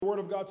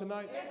God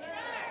tonight? Yes,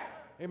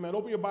 sir. Amen.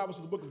 Open your Bibles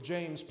to the book of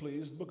James,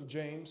 please. The book of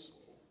James.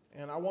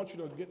 And I want you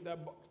to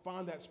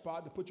find that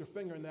spot, to put your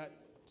finger in that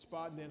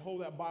spot, and then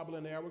hold that Bible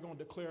in there. We're going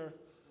to declare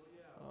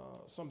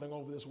something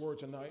over this word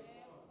tonight.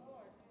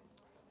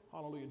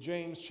 Hallelujah.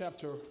 James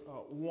chapter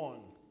 1.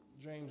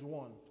 James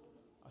 1.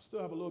 I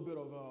still have a little bit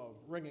of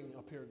ringing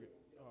up here,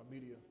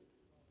 media.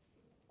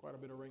 Quite a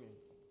bit of ringing.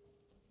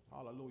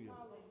 Hallelujah.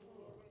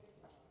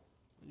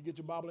 You get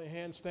your Bible in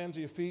hand, stand to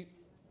your feet.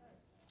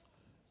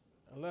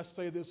 And let's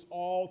say this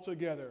all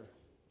together.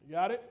 You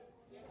got it?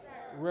 Yes,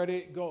 sir.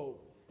 Ready, go.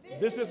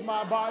 This is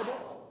my Bible.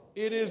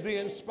 It is the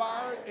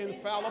inspired,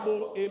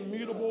 infallible,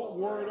 immutable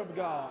Word of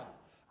God.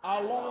 I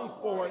long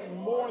for it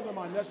more than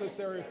my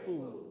necessary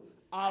food.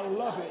 I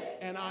love it,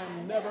 and I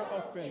am never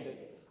offended.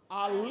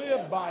 I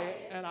live by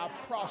it, and I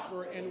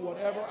prosper in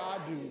whatever I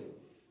do.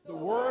 The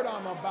word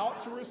I'm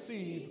about to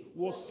receive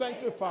will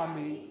sanctify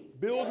me,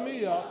 build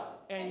me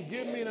up, and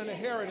give me an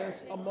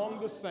inheritance among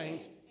the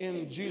saints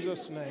in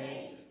Jesus'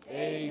 name.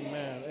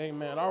 Amen.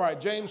 Amen. All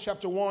right, James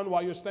chapter 1,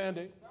 while you're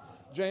standing.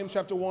 James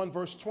chapter 1,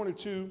 verse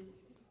 22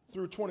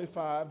 through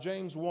 25.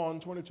 James 1,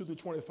 22 through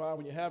 25.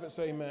 When you have it,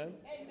 say amen.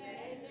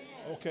 Amen.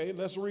 Okay,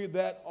 let's read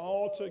that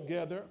all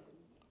together.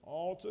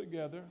 All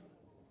together.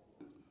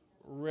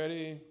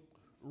 Ready,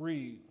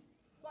 read.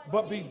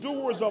 But be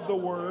doers of the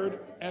word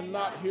and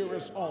not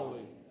hearers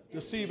only,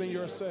 deceiving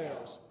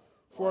yourselves.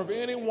 For if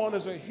anyone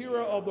is a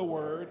hearer of the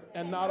word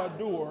and not a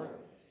doer,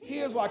 he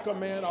is like a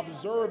man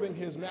observing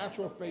his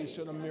natural face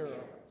in a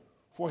mirror.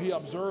 For he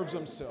observes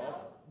himself,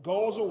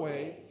 goes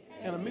away,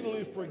 and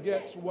immediately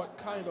forgets what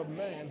kind of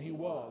man he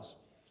was.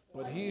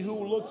 But he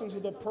who looks into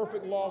the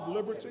perfect law of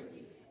liberty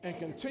and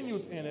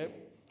continues in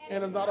it,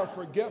 and is not a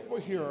forgetful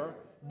hearer,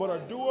 but a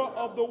doer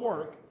of the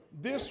work,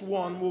 this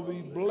one will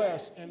be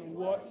blessed in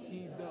what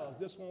he does.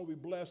 This one will be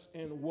blessed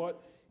in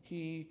what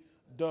he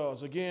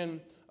does.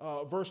 Again,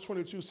 verse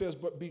 22 says,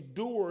 but be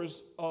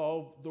doers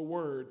of the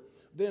word.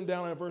 Then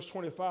down in verse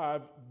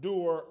 25,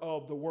 doer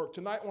of the work.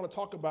 Tonight I want to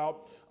talk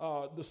about,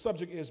 the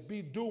subject is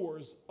be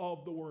doers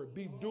of the word.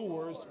 Be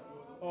doers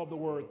of the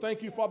word.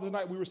 Thank you, Father,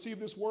 tonight we receive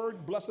this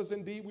word. Bless us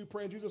indeed. We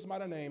pray in Jesus'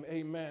 mighty name.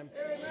 Amen.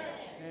 Amen.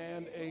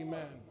 And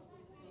amen.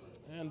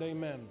 And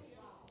amen.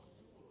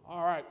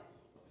 All right.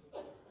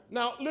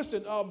 Now,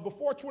 listen,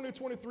 before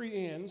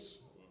 2023 ends,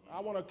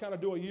 I want to kind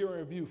of do a year in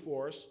review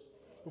for us.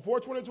 Before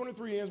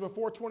 2023 ends,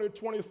 before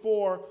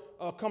 2024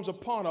 comes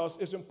upon us,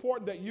 it's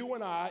important that you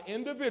and I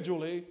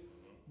individually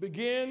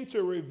begin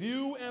to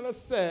review and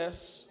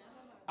assess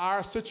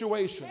our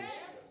situations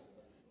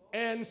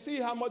and see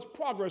how much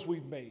progress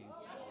we've made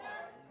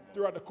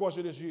throughout the course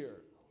of this year.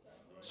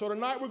 So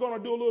tonight we're going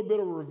to do a little bit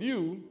of a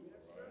review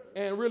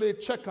and really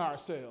check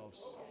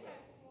ourselves.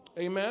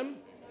 Amen?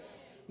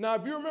 Now,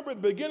 if you remember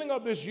at the beginning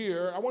of this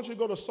year, I want you to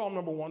go to Psalm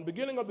number 1.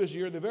 Beginning of this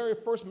year, the very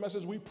first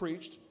message we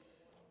preached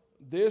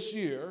this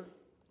year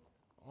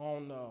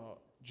on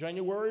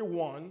January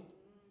 1,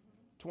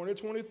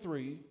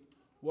 2023,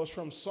 was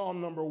from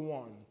Psalm number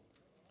 1.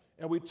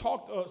 And we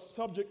talked a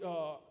subject,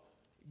 how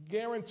to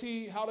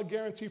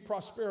guarantee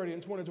prosperity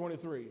in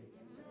 2023. Yes,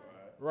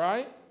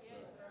 right? Yes,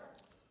 sir.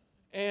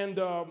 And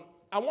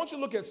I want you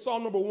to look at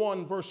Psalm number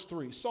 1, verse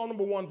 3. Psalm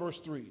number 1, verse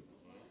 3. It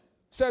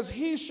says,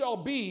 he shall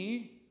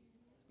be,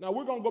 now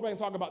we're going to go back and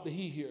talk about the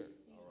he here.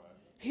 Right.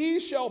 He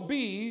shall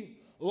be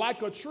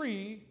like a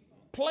tree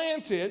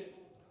planted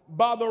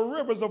by the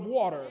rivers of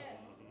water,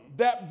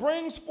 that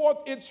brings forth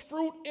its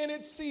fruit in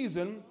its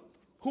season,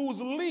 whose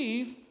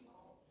leaf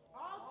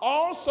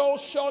also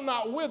shall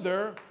not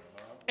wither,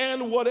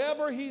 and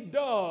whatever he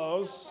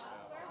does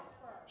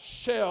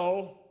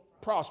shall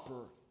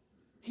prosper.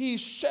 He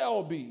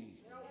shall be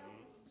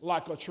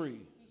like a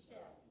tree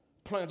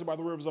planted by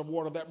the rivers of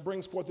water, that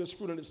brings forth its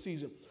fruit in its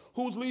season,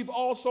 whose leaf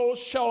also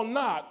shall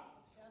not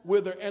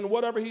wither, and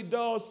whatever he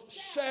does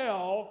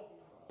shall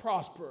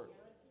prosper.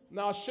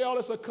 Now, shall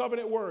is a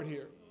covenant word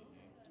here,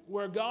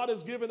 where God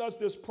has given us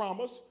this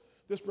promise,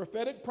 this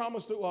prophetic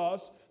promise to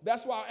us.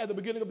 That's why at the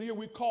beginning of the year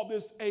we call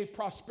this a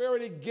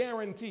prosperity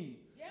guarantee.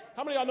 Yep.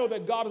 How many of y'all know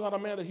that God is not a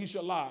man that he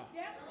should lie?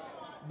 Yep.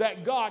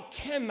 That God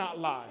cannot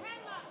lie.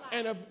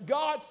 And if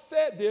God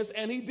said this,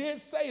 and he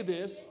did say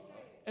this,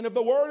 and if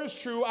the word is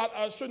true,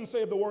 I shouldn't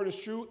say if the word is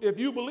true, if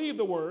you believe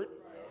the word,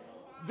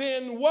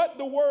 then what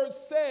the word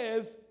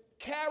says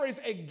carries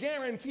a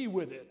guarantee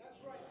with it.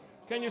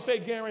 Can you say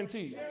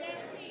guarantee?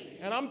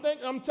 And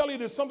I'm telling you,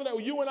 there's something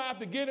that you and I have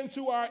to get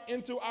into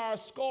our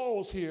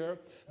skulls here,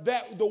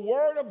 that the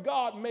word of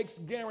God makes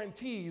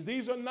guarantees.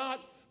 These are not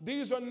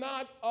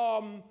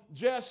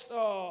just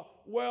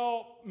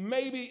well,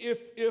 maybe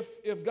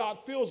if God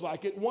feels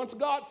like it. Once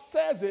God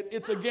says it,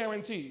 it's a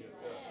guarantee.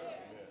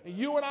 And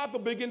you and I have to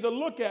begin to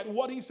look at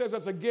what he says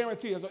as a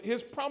guarantee. As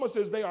his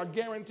promises, they are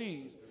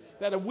guarantees.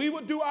 That if we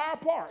would do our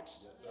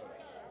parts,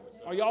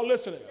 are y'all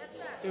listening?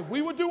 If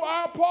we would do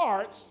our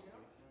parts,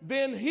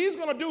 then he's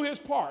going to do his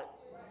part.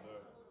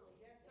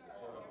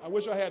 I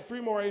wish I had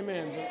 3 more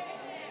amens.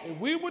 If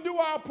we would do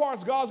our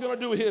parts, God's going to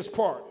do his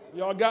part.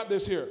 Y'all got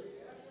this here.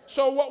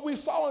 So what we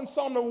saw in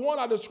Psalm number 1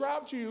 I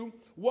described to you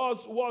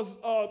was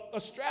a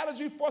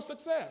strategy for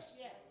success.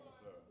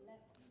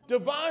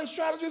 Divine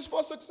strategies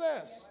for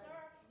success.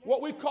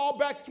 What we call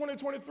back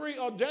 2023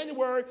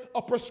 January,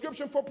 a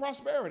prescription for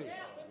prosperity.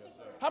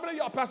 How many of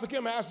y'all, Pastor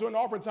Kim asked during the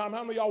offering time,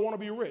 how many of y'all want to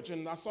be rich?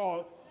 And I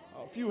saw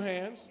a few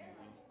hands.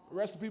 The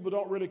rest of the people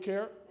don't really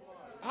care.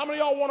 How many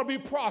of y'all want to be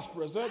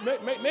prosperous?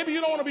 Maybe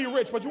you don't want to be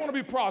rich, but you want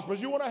to be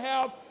prosperous. You want to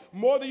have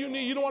more than you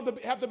need. You don't want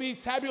to have to be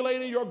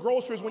tabulating your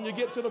groceries when you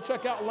get to the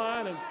checkout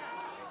line and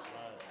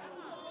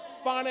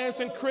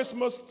financing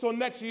Christmas till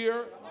next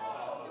year.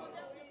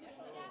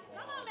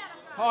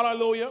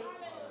 Hallelujah.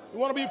 You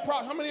want to be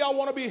how many of y'all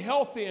want to be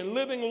healthy and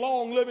living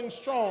long, living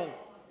strong?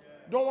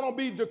 Don't want to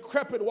be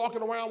decrepit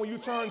walking around when you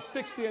turn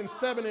 60 and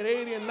 70 and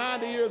 80 and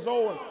 90 years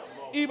old and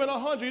even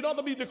 100. You don't have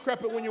to be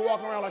decrepit when you're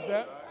walking around like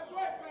that.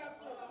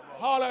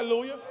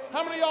 Hallelujah.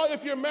 How many of y'all,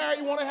 if you're married,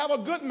 you want to have a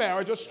good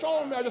marriage, a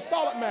strong marriage, a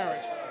solid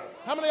marriage?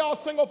 How many of y'all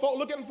single folk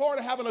looking forward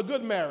to having a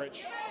good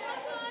marriage?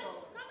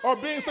 Or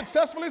being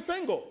successfully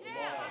single?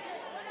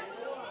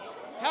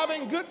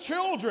 Having good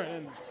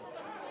children?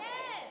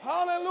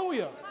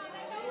 Hallelujah.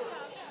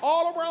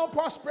 All around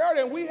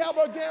prosperity, and we have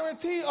a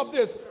guarantee of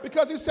this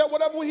because he said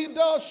whatever he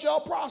does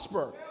shall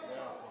prosper.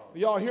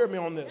 Y'all hear me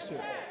on this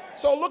here.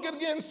 So look at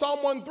again, Psalm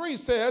 1:3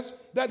 says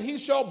that he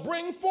shall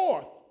bring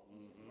forth.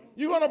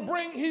 You're going to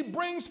bring, he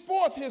brings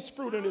forth his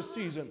fruit in this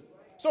season.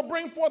 So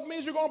bring forth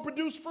means you're going to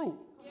produce fruit.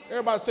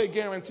 Everybody say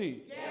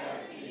guarantee.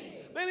 Guarantee.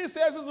 Then he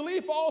says his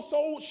leaf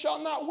also shall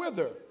not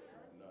wither.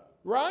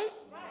 Right?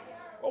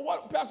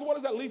 Well, Pastor, what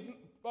is that leaf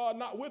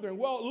not withering?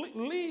 Well,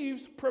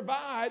 leaves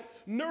provide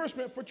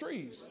nourishment for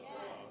trees.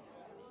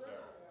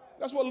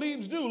 That's what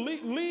leaves do.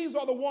 Leaves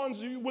are the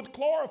ones with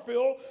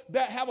chlorophyll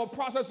that have a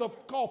process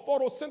called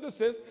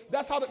photosynthesis.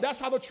 That's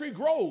how the tree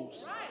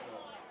grows.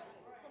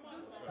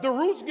 The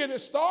roots get it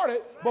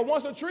started, but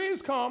once the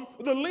trees come,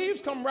 the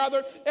leaves come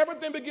rather,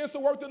 everything begins to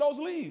work through those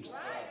leaves.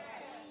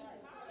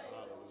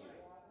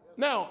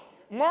 Now,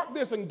 mark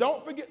this and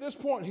don't forget this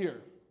point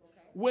here.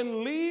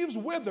 When leaves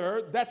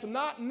wither, that's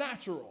not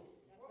natural.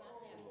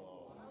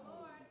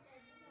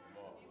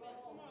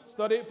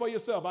 Study it for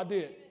yourself. I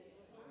did.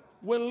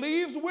 When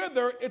leaves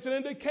wither, it's an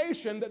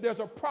indication that there's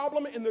a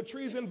problem in the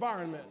tree's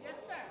environment. Yes,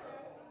 sir.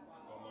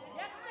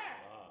 Yes,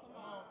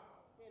 sir.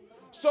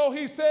 So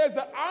he says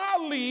that our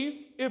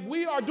leaf, if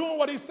we are doing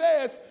what he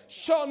says,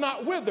 shall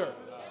not wither.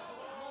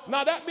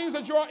 Now that means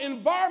that your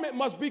environment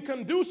must be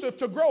conducive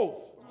to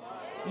growth.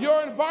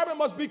 Your environment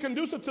must be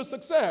conducive to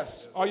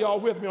success. Are y'all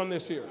with me on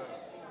this here?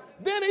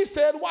 Then he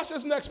said, watch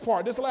this next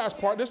part, this last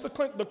part, this is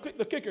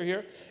the kicker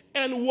here.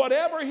 And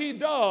whatever he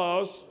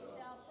does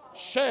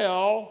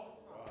shall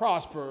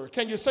prosper.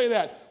 Can you say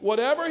that?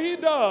 Whatever he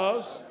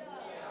does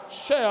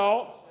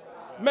shall,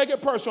 make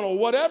it personal.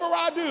 Whatever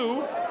I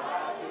do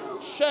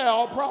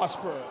shall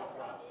prosper.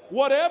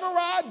 Whatever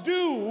I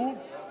do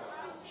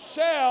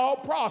shall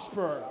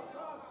prosper.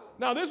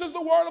 Now this is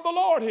the word of the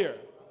Lord here.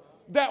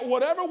 That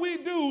whatever we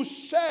do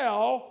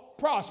shall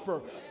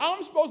prosper.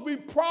 I'm supposed to be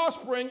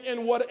prospering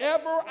in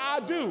whatever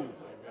I do.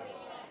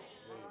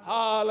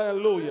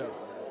 Hallelujah.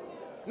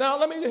 Now,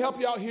 let me help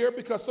you out here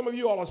because some of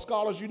you all are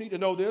scholars. You need to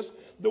know this.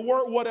 The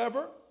word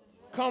whatever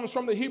comes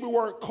from the Hebrew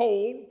word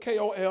kol,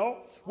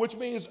 K-O-L, which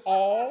means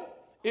all.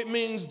 It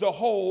means the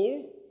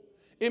whole.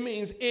 It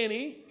means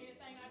any.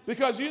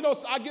 Because, you know,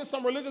 I get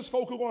some religious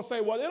folk who are going to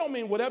say, well, it don't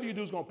mean whatever you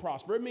do is going to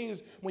prosper. It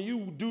means when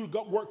you do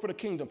work for the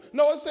kingdom.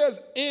 No, it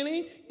says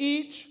any,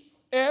 each,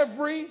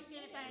 every,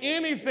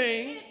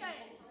 anything,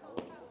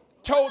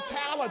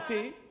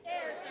 totality,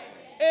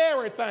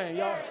 everything,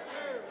 y'all.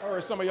 I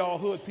heard some of y'all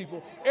hood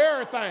people.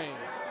 Everything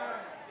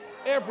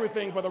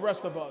for the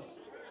rest of us.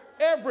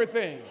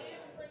 Everything.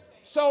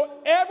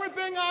 So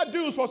everything I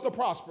do is supposed to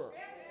prosper.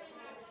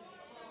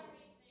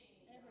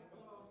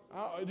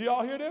 Do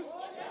y'all hear this?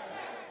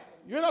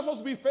 You're not supposed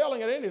to be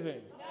failing at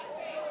anything.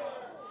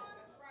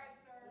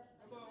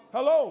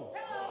 Hello?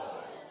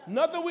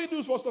 Nothing we do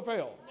is supposed to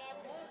fail.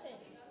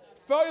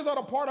 Failures are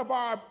a part of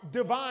our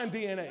divine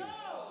DNA.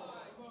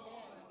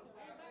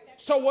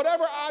 So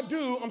whatever I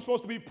do, I'm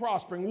supposed to be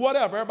prospering.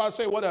 Whatever. Everybody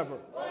say whatever.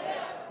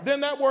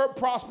 Then that word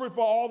prosper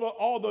for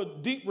all the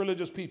deep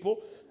religious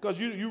people, because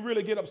you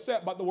really get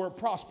upset about the word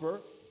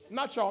prosper.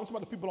 Not y'all, I'm talking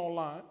about the people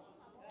online.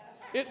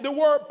 The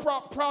word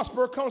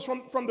prosper comes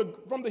from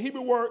the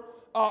Hebrew word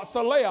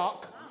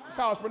saleach. That's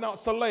how it's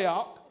pronounced,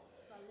 saleach,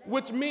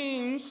 which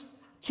means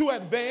to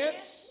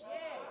advance.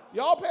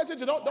 Y'all pay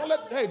attention.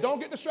 Don't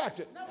get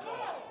distracted.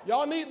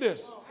 Y'all need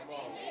this.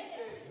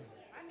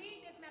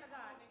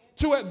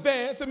 To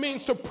advance, it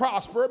means to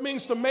prosper. It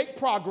means to make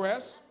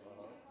progress.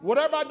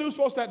 Whatever I do is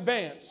supposed to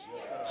advance.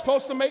 It's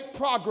supposed to make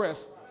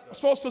progress. It's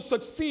supposed to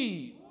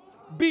succeed.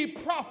 Be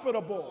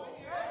profitable.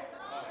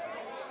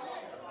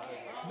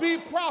 Be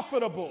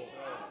profitable.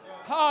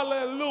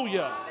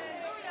 Hallelujah.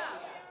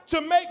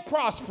 To make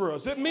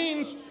prosperous. It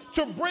means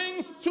to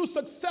bring to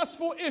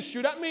successful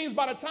issue. That means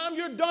by the time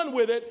you're done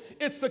with it,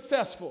 it's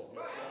successful.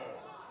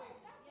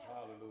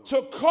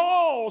 To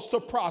cause to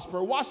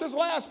prosper. Watch this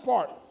last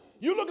part.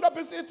 You look it up,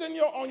 it's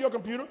on your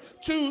computer.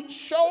 To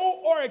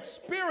show or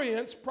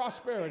experience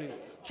prosperity.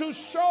 To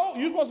show,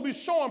 you're supposed to be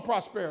showing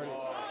prosperity.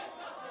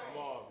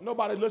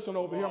 Nobody listen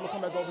over here. I'm going to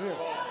come back over here.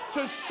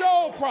 To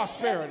show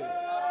prosperity.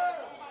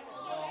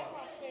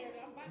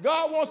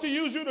 God wants to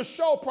use you to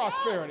show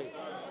prosperity.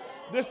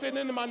 This isn't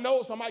in my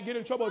notes. I might get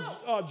in trouble.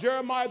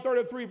 Jeremiah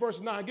 33, verse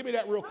 9. Give me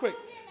that real quick.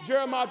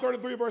 Jeremiah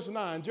 33, verse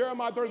 9.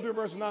 Jeremiah 33,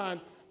 verse 9.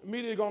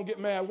 Immediately going to get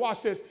mad.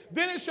 Watch this.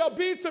 Then it shall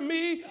be to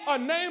me a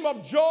name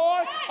of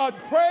joy, a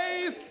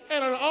praise,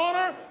 and an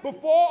honor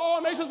before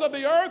all nations of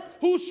the earth,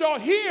 who shall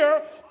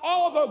hear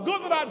all the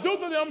good that I do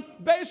to them.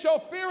 They shall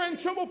fear and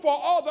tremble for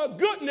all the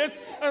goodness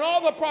and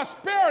all the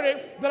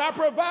prosperity that I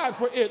provide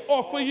for it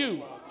or for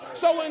you.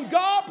 So when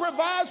God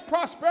provides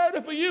prosperity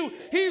for you,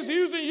 he's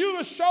using you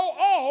to show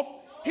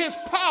off his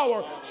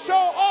power, show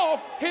off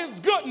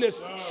his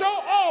goodness, show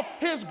off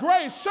his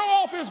grace, show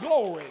off his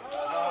glory.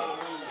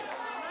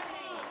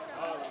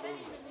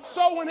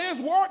 So when his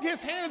work,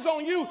 his hand is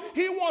on you,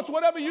 he wants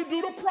whatever you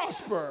do to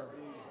prosper.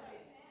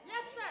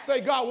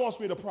 Say, God wants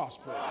me to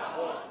prosper.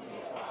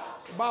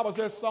 The Bible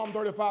says, Psalm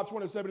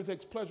 35:27, he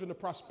takes pleasure in the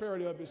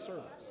prosperity of his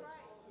servants.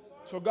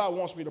 So God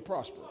wants me to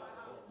prosper.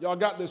 Y'all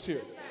got this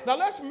here. Now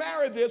let's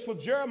marry this with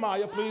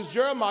Jeremiah, please.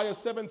 Jeremiah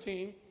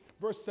 17,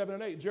 verse 7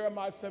 and 8.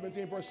 Jeremiah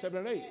 17, verse 7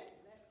 and 8.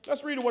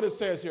 Let's read what it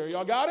says here.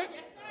 Y'all got it?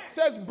 It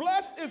says,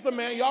 blessed is the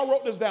man. Y'all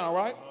wrote this down,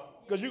 right?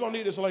 Because you're going to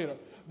need this later.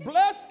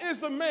 Blessed is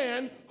the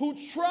man who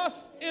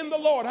trusts in the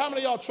Lord. How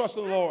many of y'all trust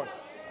in the Lord?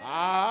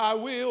 I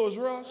will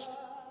trust.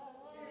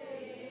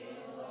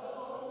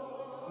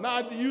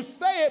 Now, you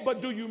say it,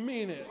 but do you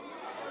mean it?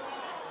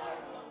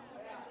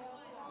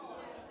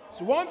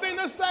 It's one thing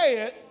to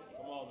say it,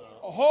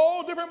 a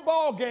whole different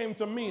ball game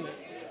to mean it.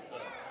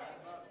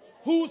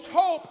 Whose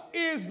hope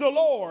is the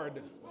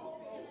Lord.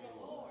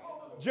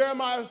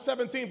 Jeremiah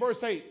 17,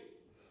 verse 8.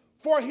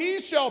 For he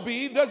shall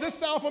be, does this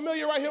sound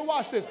familiar right here?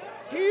 Watch this.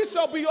 He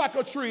shall be like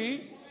a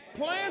tree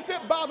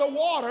planted by the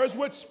waters,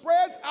 which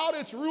spreads out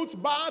its roots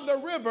by the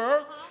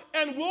river,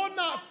 and will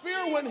not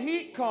fear when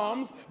heat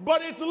comes,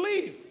 but its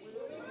leaf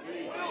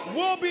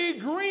will be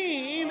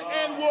green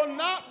and will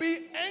not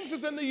be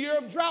anxious in the year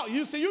of drought.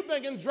 You see, you're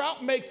thinking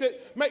drought makes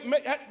it,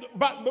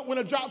 but when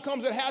a drought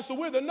comes, it has to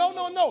wither. No,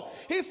 no, no.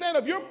 He's saying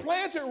if you're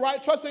planted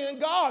right, trusting in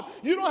God,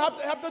 you don't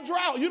have to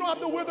drought. You don't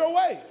have to wither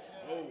away.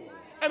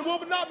 And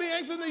will not be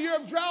anxious in the year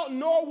of drought,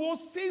 nor will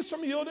cease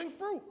from yielding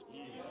fruit.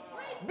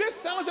 This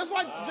sounds just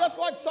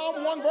like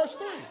Psalm 1, verse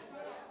 3.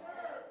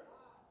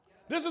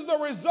 This is the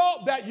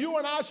result that you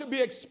and I should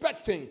be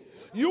expecting.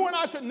 You and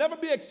I should never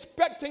be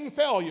expecting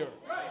failure.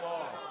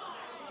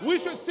 We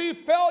should see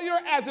failure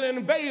as an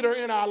invader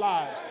in our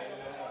lives.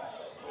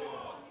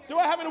 Do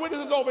I have any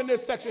witnesses over in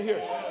this section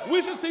here?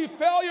 We should see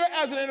failure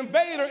as an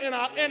invader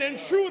an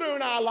intruder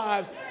in our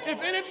lives.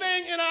 If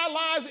anything in our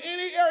lives,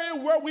 any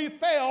area where we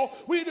fail,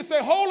 we need to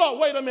say, hold up,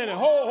 wait a minute,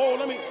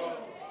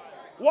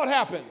 what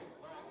happened?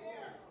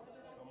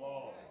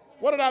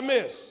 What did I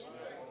miss?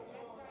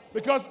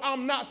 Because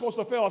I'm not supposed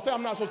to fail. Say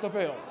I'm not supposed to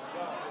fail.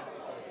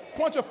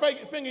 Point your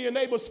finger in your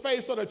neighbor's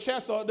face or their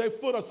chest or their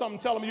foot or something,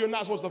 tell them you're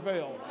not supposed to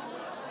fail.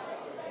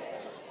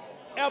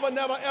 Ever,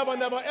 never, ever,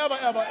 never, ever,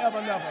 ever,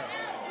 ever, never.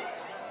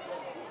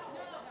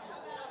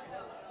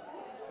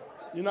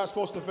 You're not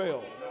supposed to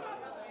fail.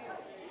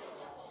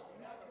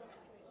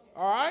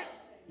 All right?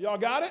 Y'all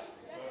got it?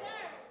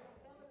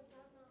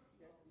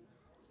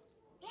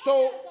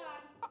 So,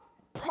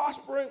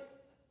 prospering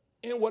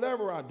in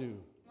whatever I do.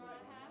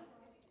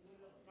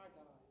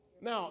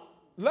 Now,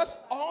 let's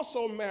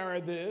also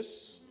marry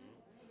this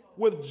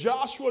with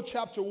Joshua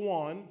chapter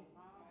 1,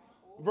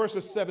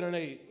 verses 7 and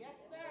 8.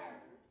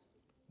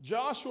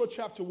 Joshua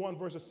chapter 1,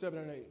 verses 7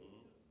 and 8.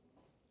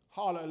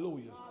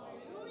 Hallelujah.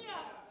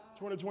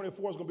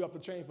 2024 is going to be off the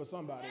chain for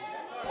somebody.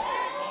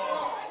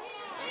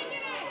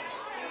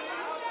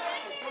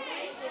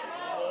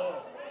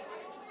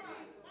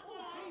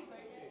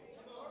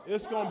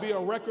 It's going to be a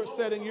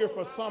record-setting year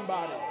for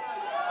somebody.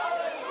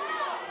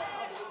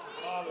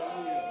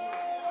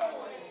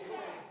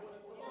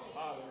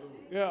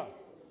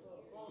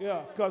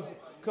 Yeah, because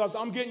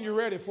I'm getting you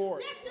ready for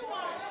it.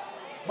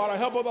 By the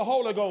help of the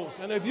Holy Ghost.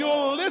 And if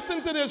you'll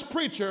listen to this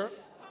preacher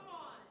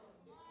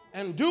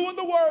and do what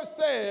the word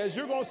says,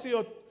 you're going to see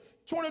a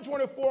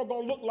 2024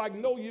 going to look like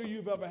no year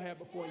you've ever had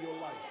before in your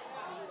life.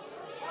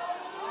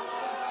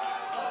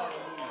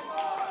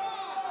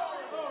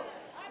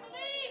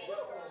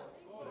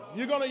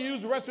 You're going to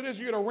use the rest of this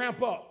year to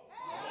ramp up.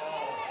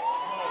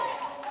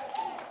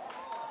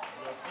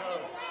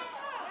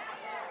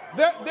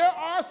 There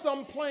are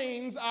some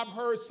planes, I've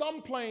heard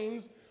some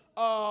planes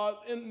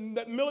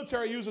that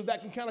military uses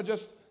that can kind of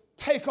just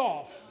take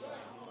off.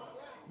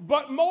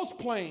 But most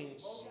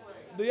planes,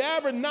 the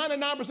average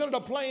 99% of the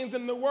planes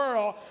in the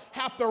world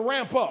have to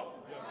ramp up.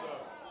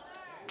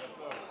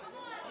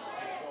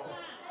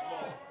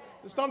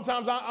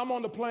 Sometimes I'm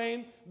on the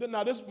plane.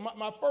 Now,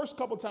 my first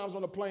couple times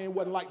on the plane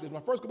wasn't like this. My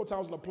first couple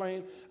times on the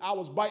plane, I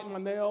was biting my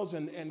nails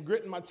and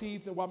gritting my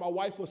teeth and while my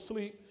wife was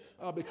asleep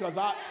because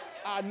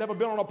I'd never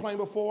been on a plane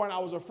before and I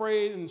was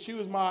afraid, and she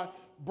was my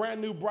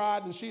brand new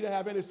bride, and she didn't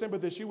have any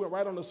sympathy. She went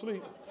right on to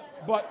sleep.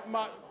 But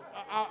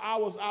I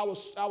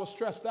was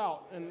stressed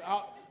out, and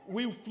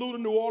we flew to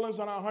New Orleans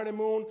on our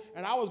honeymoon,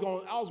 and I was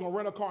gonna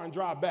rent a car and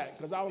drive back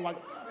because I was like,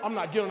 I'm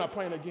not getting on that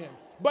plane again.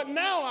 But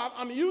now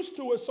I'm used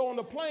to it. So on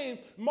the plane,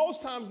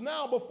 most times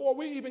now, before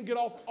we even get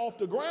off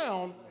the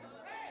ground,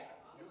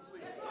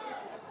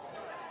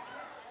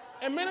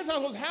 and many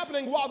times what's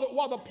happening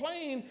while the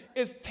plane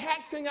is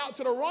taxiing out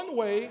to the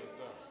runway,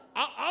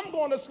 I'm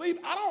going to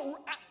sleep.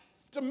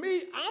 To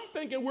me, I'm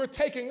thinking we're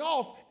taking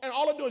off, and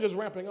all I'm doing is just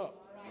ramping up.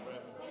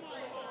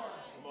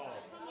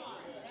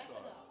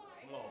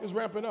 It's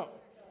ramping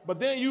up. But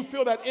then you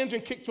feel that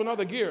engine kick to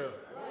another gear.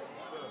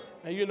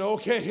 And you know,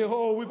 okay,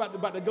 we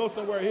about to go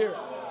somewhere here.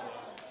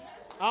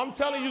 I'm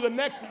telling you, the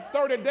next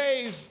 30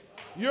 days,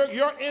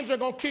 your engine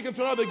going to kick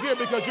into another gear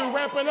because you're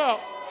ramping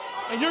up.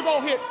 And you're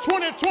going to hit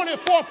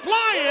 2024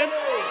 flying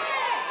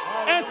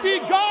and see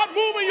God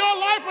moving your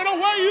life in a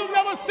way you've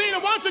never seen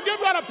it. Why don't you give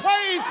God a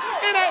praise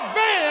in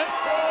advance?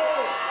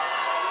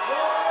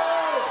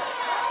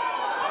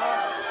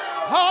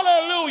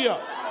 Hallelujah.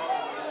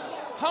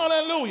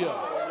 Hallelujah.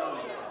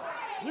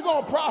 You're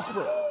going to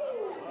prosper.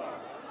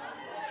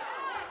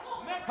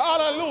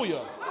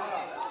 Hallelujah.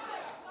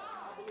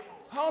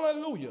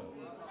 Hallelujah.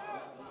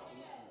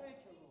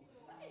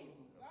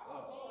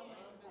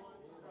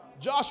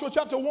 Joshua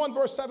chapter 1,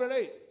 verse 7 and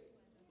 8.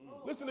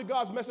 Listen to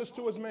God's message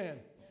to his man.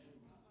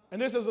 And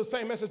this is the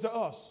same message to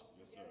us.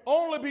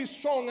 Only be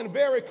strong and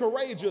very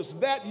courageous,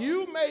 that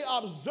you may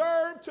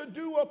observe to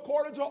do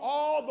according to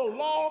all the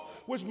law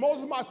which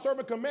Moses my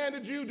servant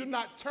commanded you. Do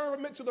not turn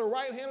from it to the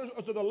right hand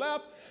or to the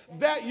left,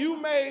 that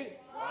you may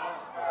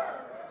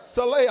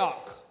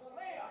Saleach.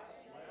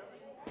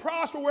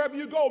 Prosper wherever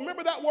you go.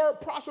 Remember that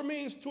word prosper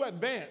means to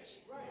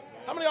advance.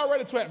 How many are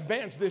ready to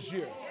advance this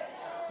year?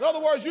 In other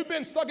words, you've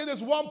been stuck at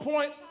this one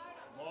point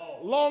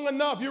long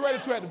enough. You're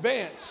ready to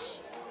advance.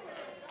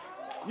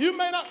 You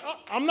may not,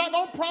 I'm not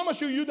going to promise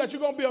you that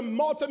you're going to be a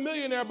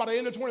multimillionaire by the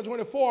end of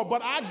 2024,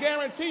 but I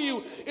guarantee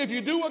you, if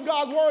you do what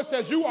God's word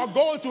says, you are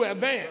going to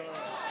advance.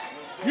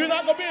 You're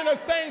not going to be in the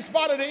same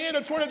spot at the end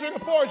of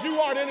 2024 as you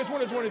are at the end of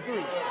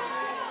 2023.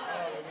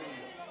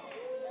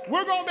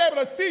 We're going to be able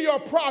to see your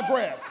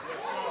progress.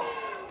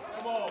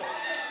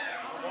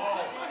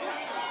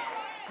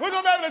 We're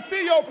going to be able to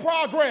see your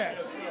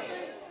progress.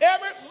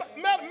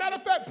 Matter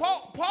of fact,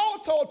 Paul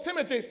told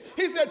Timothy,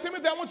 he said,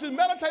 Timothy, I want you to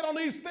meditate on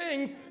these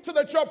things so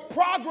that your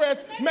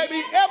progress may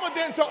be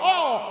evident to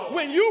all.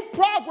 When you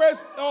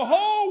progress, the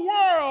whole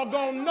world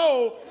gonna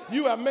know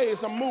you have made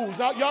some moves.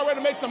 Y'all ready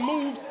to make some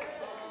moves?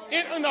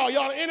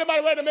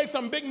 Anybody ready to make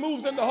some big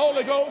moves in the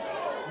Holy Ghost?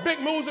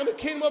 Big moves in the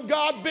kingdom of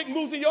God? Big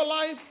moves in your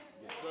life?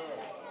 Yes, sir.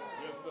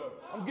 Yes, sir.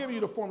 I'm giving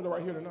you the formula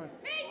right here tonight.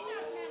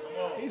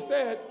 He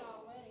said,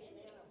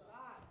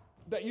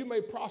 that you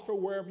may prosper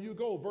wherever you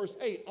go. Verse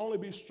 8, only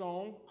be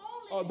strong.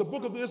 This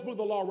book of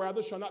the law,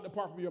 rather, shall not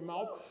depart from your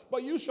mouth,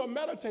 but you shall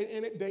meditate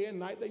in it day and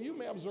night, that you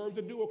may observe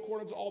to do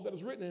according to all that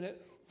is written in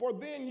it, for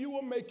then you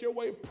will make your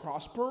way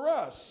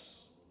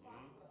prosperous.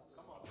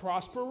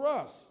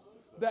 Prosperous.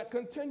 That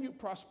continued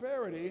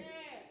prosperity,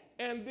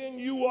 and then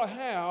you will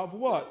have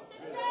what?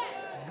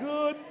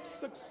 Good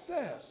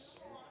success.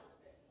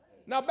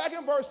 Now back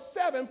in verse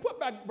 7, put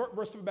back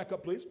verse 7 back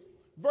up, please.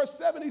 Verse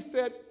 7, he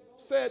said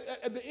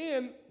at the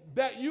end,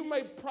 that you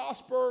may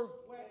prosper.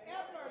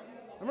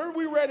 Remember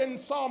we read in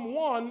Psalm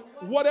 1,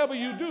 whatever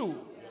you do.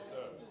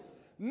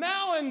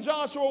 Now in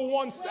Joshua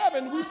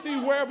 1:7, we see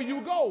wherever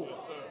you go.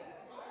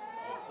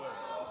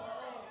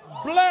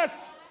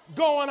 Bless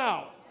going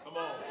out.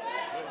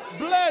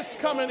 Bless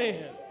coming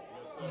in.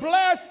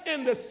 Bless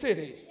in the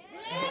city.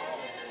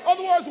 In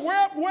other words,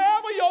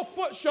 wherever your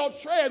foot shall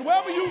tread,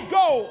 wherever you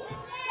go.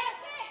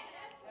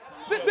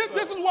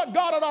 This is what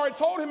God had already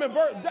told him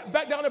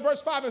back down in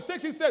verse 5 and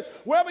 6. He said,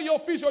 wherever your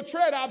feet shall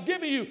tread, I've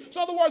given you.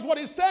 So in other words, what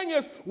he's saying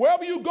is,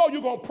 wherever you go,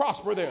 you're going to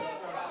prosper there.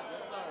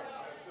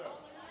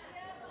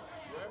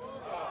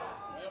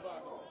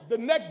 The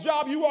next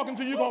job you walk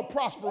into, you're going to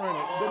prosper in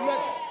it.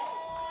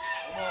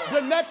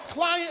 The next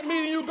client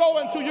meeting you go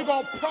into, you're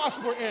going to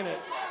prosper in it.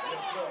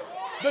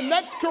 The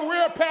next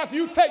career path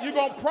you take, you're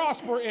going to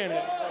prosper in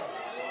it.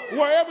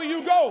 Wherever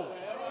you go.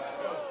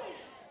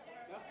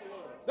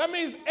 That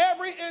means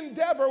every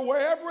endeavor,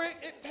 wherever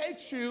it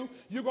takes you,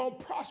 you're going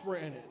to prosper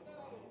in it.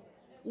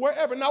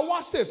 Wherever. Now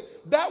watch this.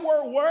 That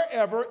word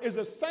wherever is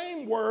the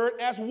same word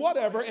as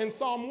whatever in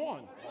Psalm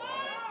 1.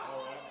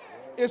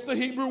 It's the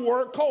Hebrew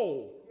word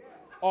kol.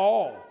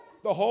 All,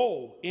 the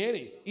whole,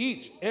 any,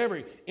 each,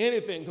 every,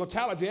 anything,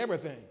 totality,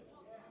 everything.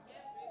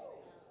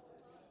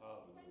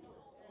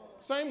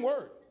 Same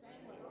word.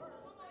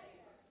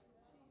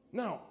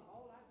 Now,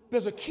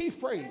 there's a key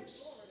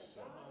phrase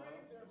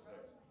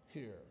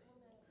here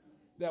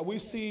that we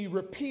see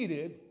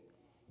repeated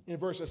in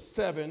verses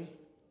 7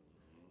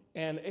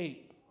 and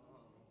 8.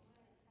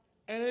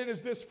 And it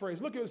is this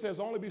phrase. Look at it, it says,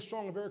 only be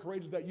strong and very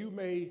courageous that you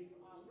may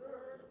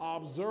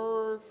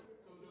observe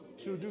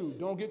to do.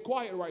 Don't get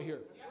quiet right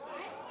here.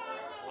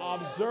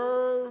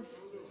 Observe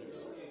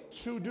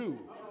to do.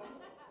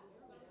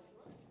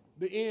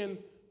 The end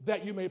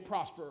that you may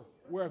prosper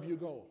wherever you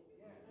go.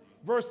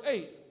 Verse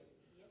 8,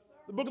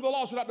 the book of the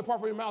law shall not depart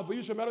from your mouth, but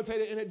you shall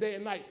meditate in it day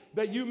and night,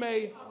 that you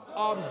may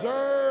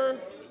observe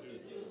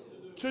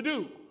to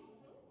do.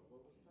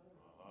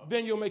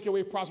 Then you'll make your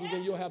way prosperous,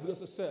 and you'll have good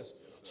success.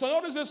 So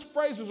notice this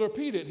phrase is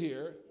repeated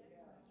here.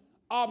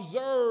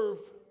 Observe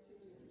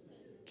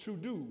to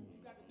do. You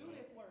got to do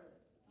this word.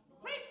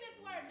 Preach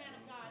this word, man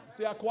of God.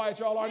 See how quiet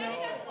y'all are now?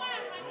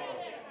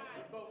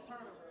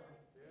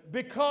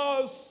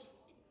 Because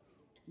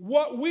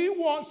what we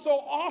want so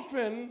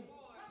often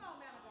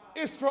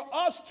is for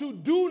us to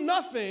do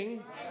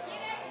nothing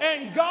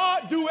and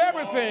God do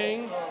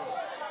everything.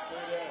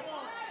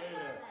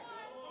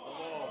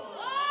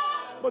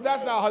 But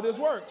that's not how this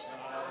works.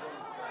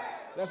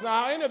 That's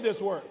not how any of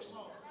this works.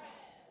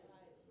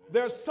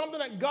 There's something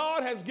that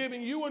God has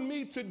given you and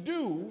me to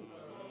do,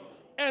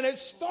 and it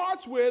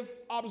starts with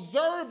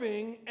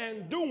observing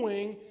and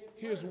doing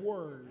His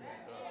word.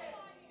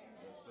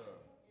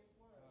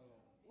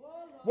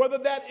 Whether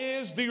that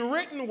is the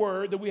written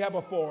word that we have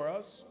before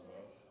us,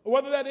 or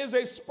whether that is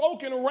a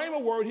spoken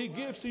rhema word He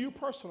gives to you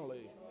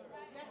personally.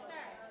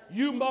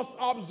 You must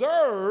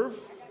observe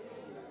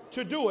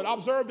to do it.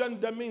 Observe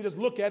doesn't mean just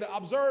look at it.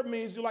 Observe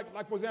means,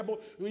 like for example,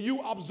 when you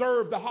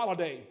observe the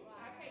holiday.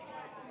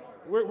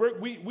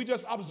 We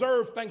just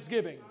observed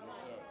Thanksgiving.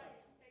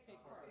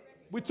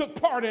 We took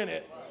part in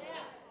it.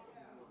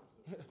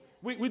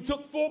 We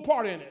took full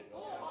part in it.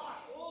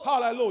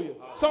 Hallelujah.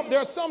 There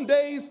are some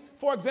days,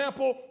 for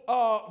example,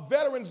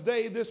 Veterans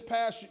Day this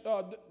past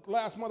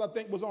last month, I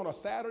think, was on a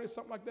Saturday,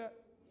 something like that.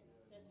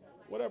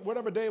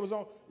 Whatever day it was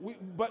on.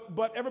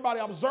 But everybody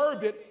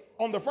observed it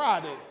on the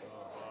Friday.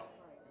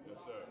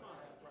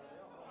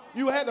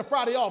 You had the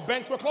Friday off.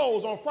 Banks were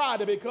closed on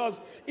Friday because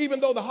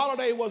even though the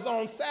holiday was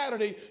on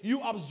Saturday,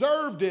 you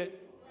observed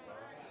it.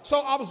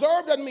 So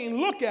observe doesn't mean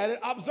look at it.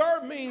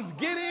 Observe means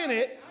get in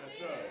it.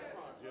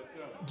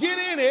 Get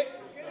in it.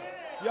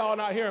 Y'all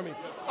not hearing me.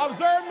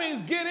 Observe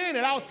means get in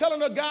it. I was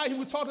telling a guy who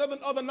we talked the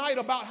other night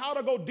about how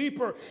to go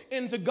deeper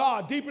into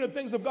God, deeper into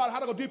things of God, how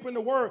to go deeper in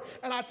the Word.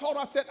 And I told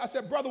him, I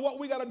said, brother, what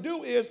we got to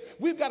do is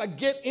we've got to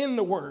get in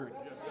the Word.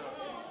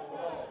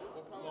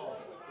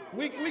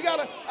 We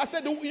gotta. I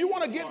said, do you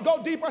want to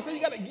go deeper? I said, you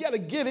gotta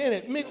get in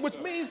it. Which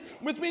means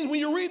when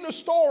you're reading a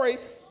story,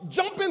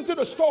 jump into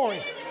the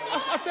story.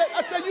 I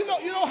said, you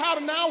know how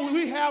now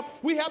we have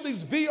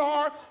these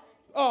VR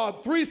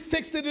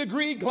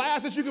 360-degree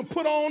glasses you can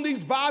put on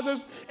these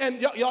visors, and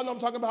y'all know what I'm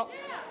talking about?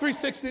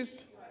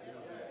 360s.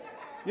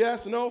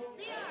 Yes, no.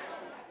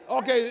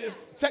 Okay, it's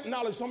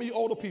technology. Some of you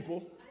older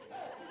people.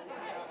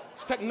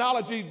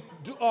 Technology,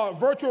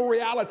 virtual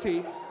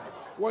reality,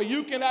 where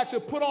you can actually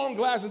put on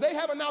glasses. They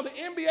have it now. The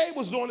NBA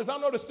was doing this. I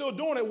know they're still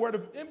doing it, where the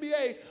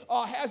NBA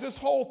has this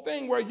whole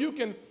thing where you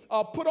can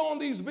put on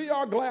these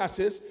VR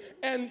glasses,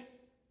 and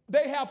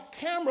they have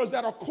cameras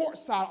that are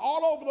courtside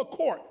all over the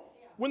court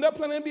when they're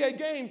playing an NBA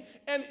game,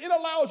 and it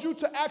allows you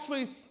to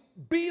actually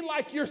be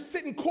like you're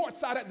sitting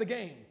courtside at the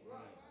game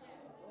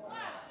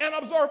and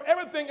observe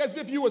everything as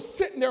if you were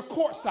sitting there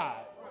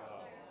courtside.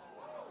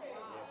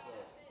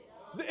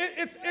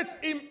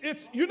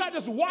 It's you're not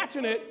just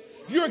watching it.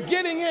 You're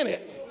getting in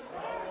it.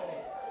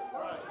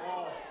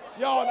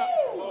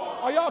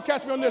 Y'all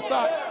catch me on this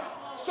side.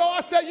 So I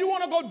said, you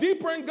want to go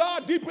deeper in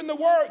God, deeper in the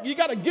Word, you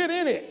got to get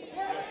in it.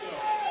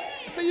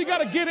 I said, you got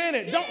to get in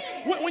it.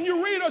 When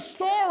you read a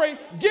story,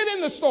 get in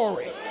the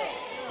story.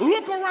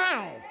 Look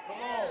around.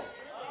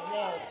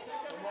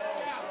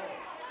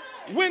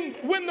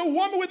 When the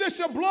woman with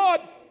this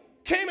blood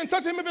came and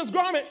touched him with his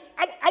garment,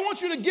 I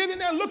want you to get in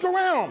there and look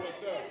around.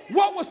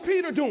 What was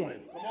Peter doing?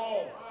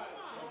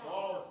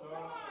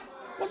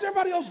 What's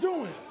everybody else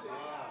doing?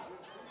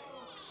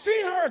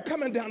 See her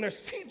coming down there.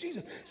 See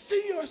Jesus.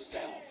 See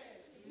yourself.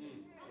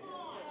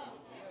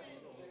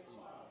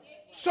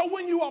 So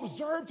when you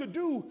observe to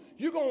do,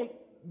 you're going to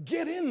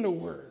get in the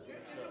Word.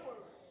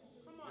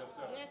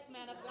 Yes,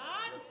 man of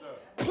God.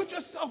 Put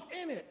yourself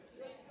in it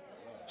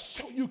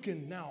so you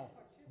can now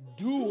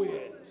do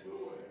it.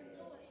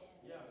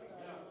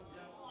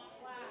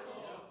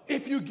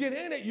 If you get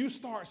in it, you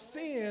start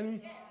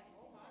seeing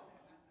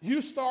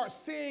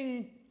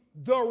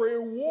the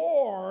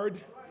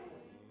reward,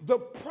 the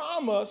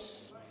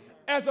promise,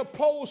 as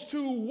opposed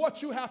to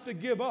what you have to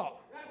give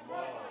up. Come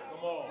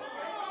on.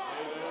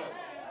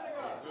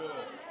 That's good.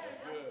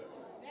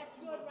 That's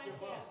good right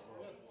there.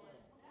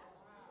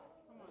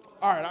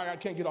 All right, I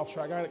can't get off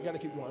track. I got to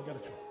keep going.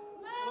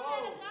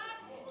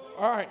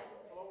 All right.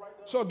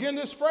 So again,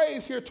 this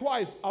phrase here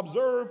twice,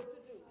 observe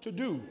to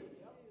do.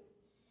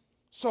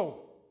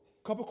 So,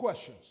 couple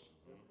questions,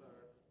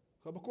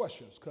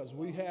 because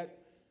we had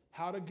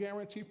how to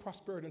guarantee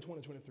prosperity in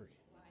 2023.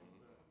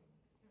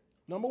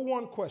 Number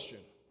one question,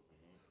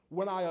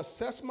 when I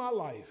assess my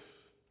life,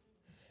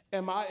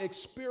 am I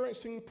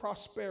experiencing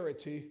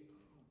prosperity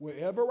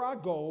wherever I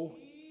go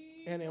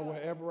and in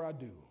wherever I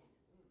do?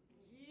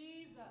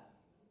 Jesus.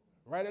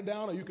 Write it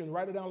down, or you can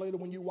write it down later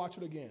when you watch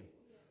it again.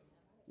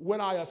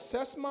 When I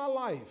assess my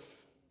life,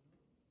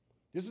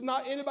 this is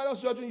not anybody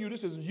else judging you.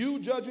 This is you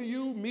judging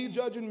you, me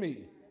judging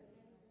me.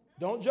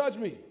 Don't judge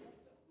me.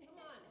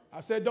 I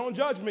said, don't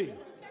judge me.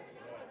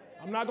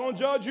 I'm not going to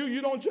judge you. You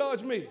don't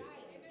judge me.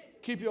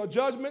 Keep your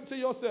judgment to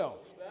yourself.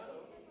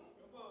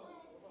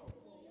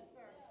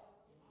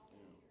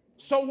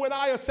 So when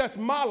I assess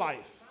my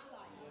life,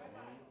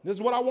 this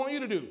is what I want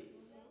you to do.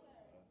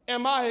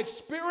 Am I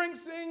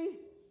experiencing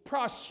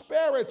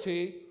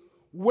prosperity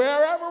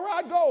wherever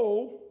I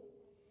go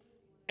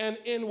and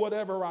in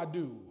whatever I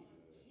do?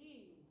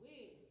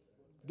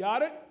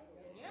 Got it?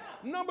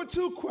 Number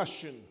 2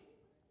 question.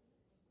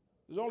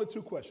 There's only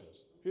 2 questions.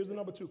 Here's the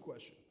number 2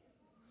 question.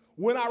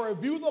 When I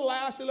review the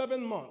last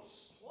 11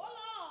 months,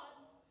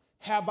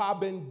 have I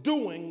been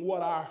doing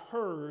what I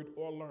heard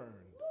or learned?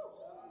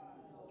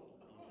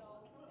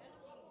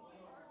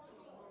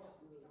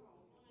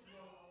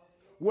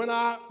 When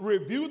I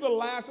review the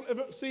last,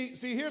 see,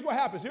 here's what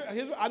happens.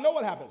 I know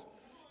what happens.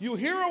 You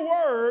hear a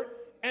word,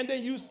 and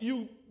then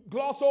you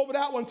gloss over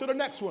that one to the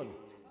next one.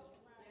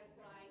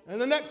 And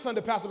the next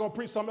Sunday, pastor going to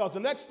preach something else. The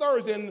next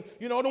Thursday, and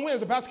the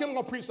Wednesday, Pastor Kim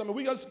going to preach something.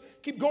 We just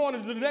keep going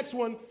to the next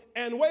one.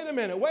 And wait a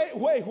minute. Wait.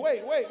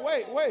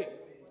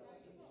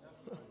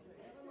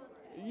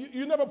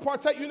 You never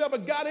partake. You never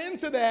got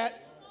into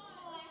that.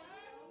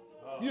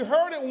 You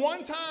heard it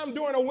one time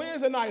during a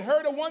Wednesday night,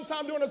 heard it one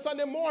time during a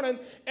Sunday morning,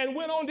 and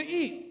went on to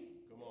eat.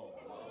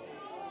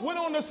 Went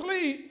on to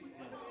sleep.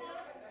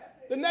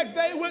 The next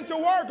day went to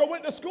work or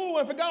went to school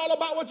and forgot all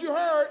about what you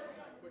heard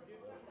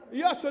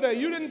yesterday.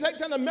 You didn't take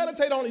time to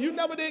meditate on it. You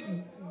never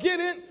did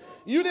get in.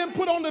 You didn't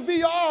put on the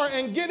VR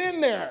and get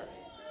in there.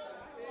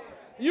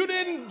 You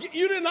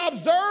didn't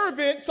observe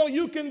it so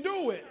you can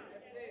do it.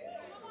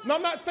 Now,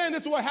 I'm not saying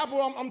this is what happened.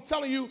 I'm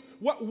telling you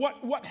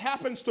what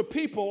happens to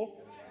people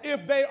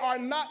if they are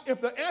not,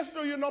 if the answer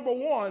to your number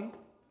 1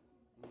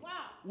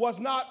 was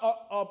not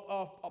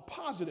a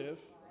positive.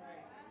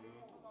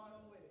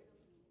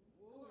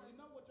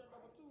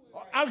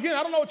 Again,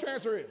 I don't know what your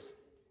answer is.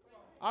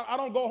 I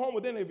don't go home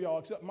with any of y'all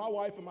except my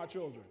wife and my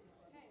children.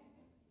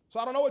 So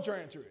I don't know what your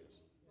answer is.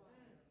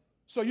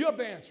 So you have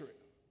to answer it.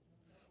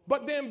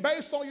 But then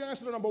based on your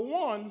answer to number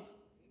 1,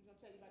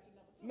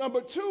 number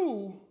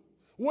 2,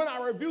 when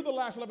I review the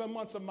last 11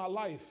 months of my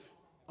life,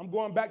 I'm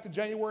going back to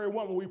January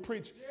 1 when we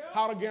preached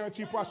how to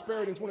guarantee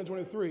prosperity in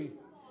 2023.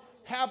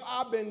 Have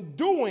I been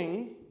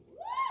doing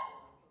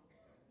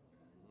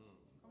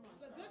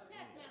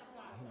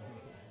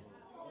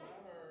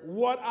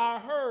what I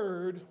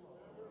heard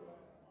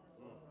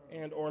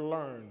and or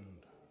learned?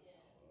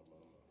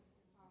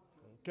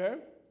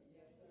 Okay?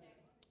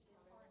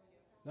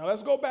 Now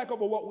let's go back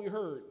over what we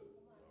heard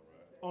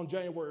on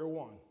January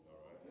 1.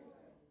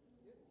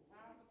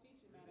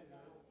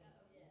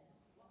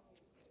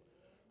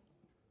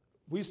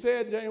 We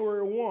said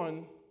January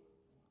 1,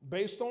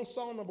 based on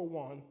Psalm number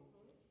 1,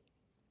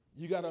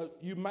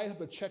 you might have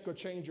to check or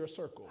change your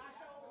circle.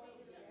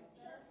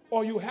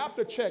 Or you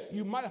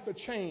might have to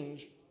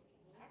change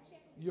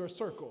your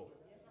circle.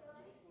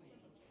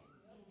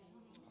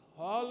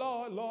 Oh,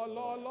 Lord, Lord,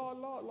 Lord, Lord,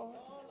 Lord, Lord.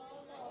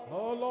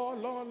 Oh, Lord,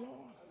 Lord, Lord.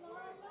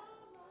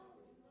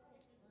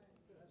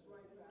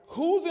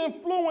 Who's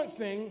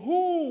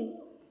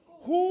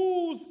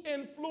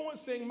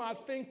influencing my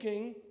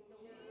thinking,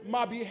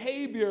 my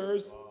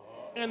behaviors,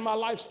 and my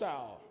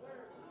lifestyle?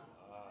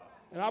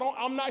 And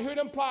I'm not here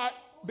to imply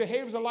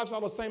behaviors and lifestyle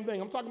are the same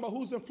thing. I'm talking about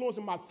who's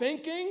influencing my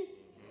thinking,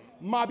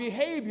 my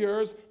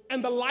behaviors,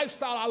 and the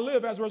lifestyle I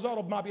live as a result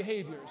of my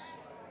behaviors.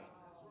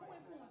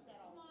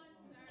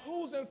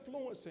 Who's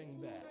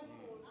influencing that?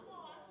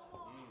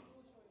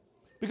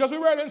 Because we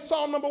read in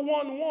Psalm number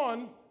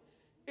 1:1,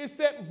 it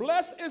said,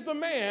 blessed is the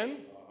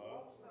man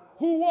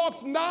who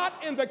walks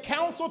not in the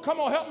counsel, come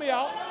on, help me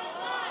out,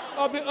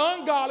 of the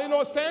ungodly,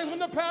 nor stands in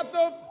the path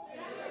of,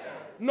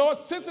 nor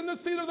sits in the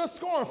seat of the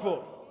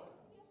scornful.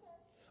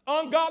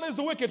 Ungodly is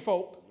the wicked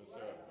folk.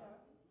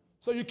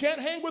 So you can't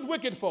hang with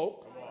wicked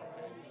folk.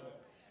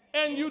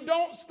 And you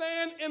don't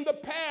stand in the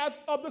path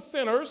of the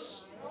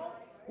sinners.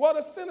 Well,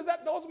 the sinners,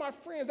 those are my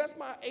friends. That's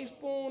my ace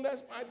spoon.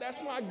 That's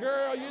my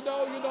girl,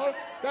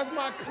 that's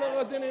my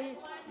cousin. And,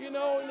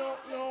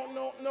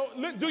 no.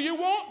 Do you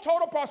want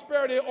total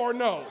prosperity or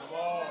no?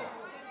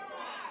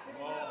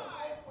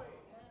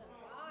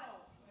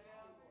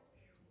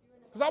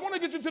 Because I want to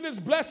get you to this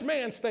blessed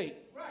man state.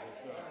 Yes,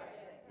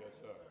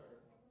 sir.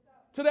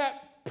 To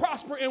that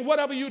prosper in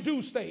whatever you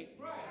do state.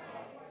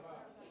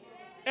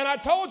 And I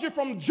told you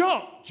from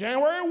jump,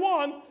 January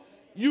 1,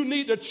 you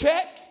need to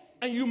check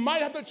and you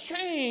might have to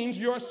change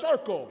your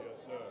circle.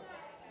 Yes, sir.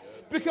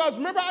 Yes. Because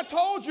remember I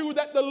told you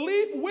that the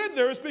leaf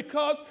withers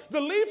because the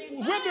leaf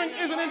withering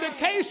is an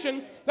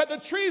indication that the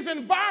tree's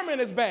environment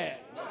is bad.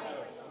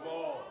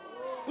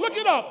 Look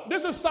it up.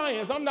 This is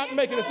science. I'm not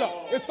making this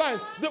up. It's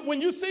science. That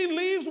when you see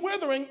leaves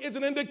withering, it's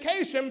an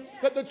indication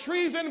that the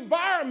tree's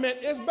environment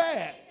is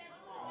bad.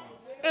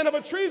 And if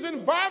a tree's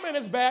environment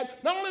is bad,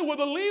 not only will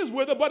the leaves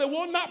wither, but it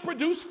will not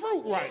produce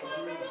fruit right.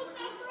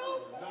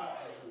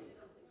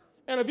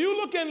 And if you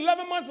look in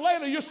 11 months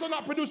later, you're still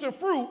not producing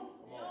fruit,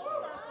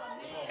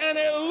 and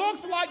it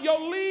looks like your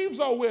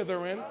leaves are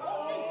withering,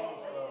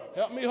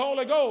 help me,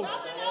 Holy Ghost.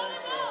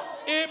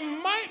 It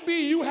might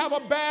be you have a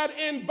bad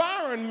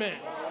environment.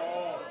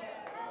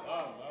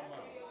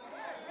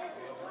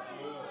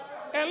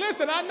 And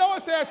listen, I know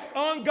it says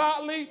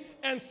ungodly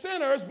and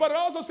sinners, but it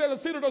also says a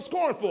seed of the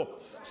scornful.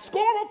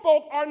 Scornful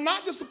folk are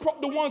not just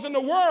the ones in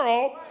the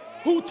world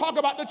who talk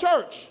about the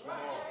church.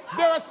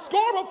 There are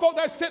scornful folk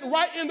that sit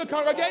right in the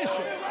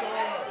congregation.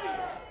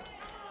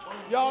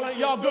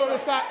 Y'all good on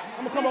this side?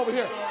 I'm going to come over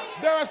here.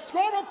 There are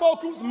scornful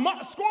folk who's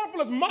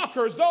scornful as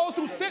mockers, those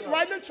who sit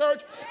right in the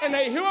church and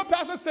they hear what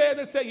pastor said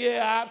and say,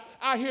 yeah,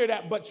 I hear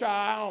that, but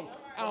child,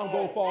 I don't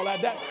go for all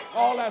that.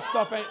 All that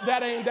stuff ain't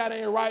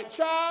right.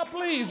 Child,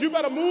 please, you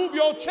better move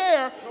your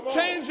chair,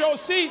 change your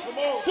seat,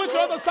 switch to the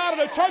other side of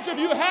the church if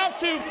you have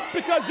to,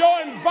 because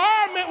your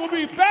environment will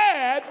be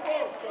bad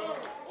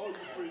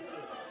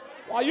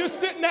while you're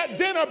sitting at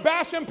dinner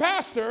bashing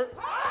pastor.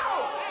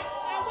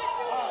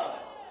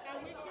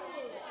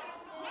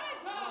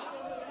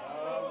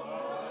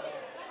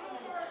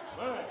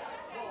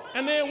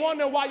 And then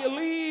wonder why your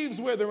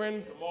leaves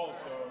withering. Come on, sir.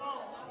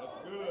 That's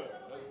good.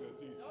 That's good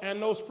teaching.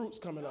 And those fruits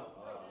coming up.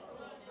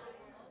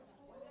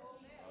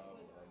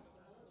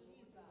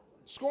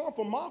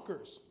 Scornful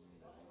mockers.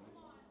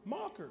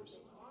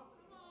 Mockers.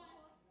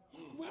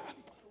 Well,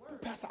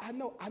 Pastor, I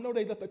know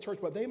they left the church,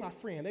 but they my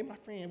friend. They my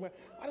friend. Why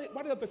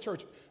they left the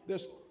church?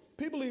 There's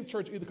people leave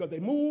church either because they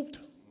moved.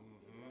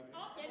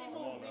 Oh, they didn't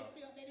move.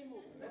 They didn't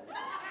move.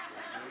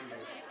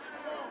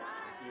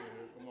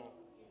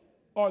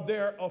 Or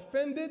they're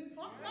offended,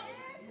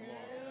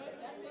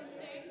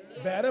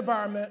 bad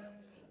environment,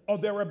 or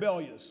they're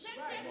rebellious.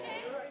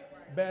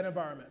 Bad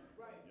environment.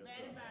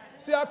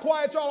 See how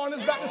quiet y'all on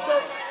this Baptist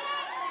church?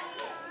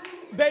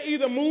 They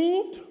either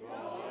moved,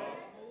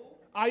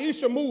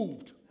 Aisha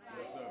moved.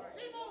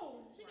 She moved.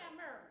 She got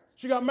married.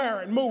 She got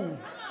married, moved.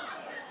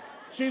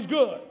 She's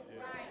good.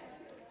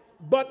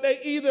 But they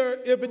either,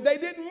 if they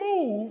didn't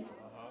move,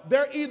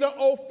 they're either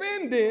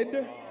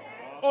offended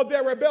or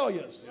they're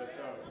rebellious.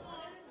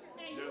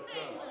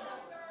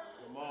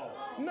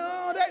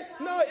 No,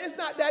 it's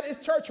not that. It's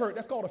church hurt.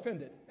 That's called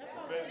offended.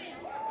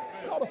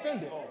 It's called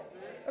offended.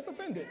 That's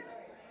offended.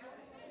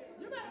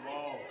 You better preach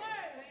this word.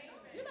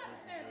 You better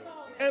stand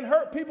tall. And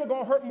hurt people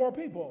gonna hurt more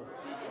people.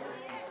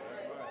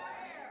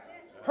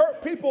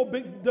 Hurt people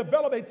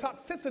develop a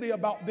toxicity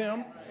about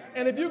them,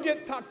 and if you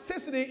get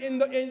toxicity in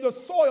the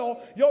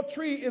soil, your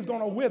tree is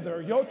gonna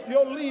wither. Your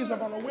leaves are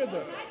gonna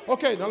wither.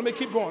 Okay, now let me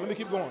keep going.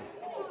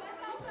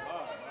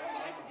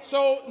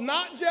 So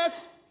not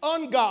just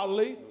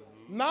ungodly,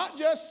 not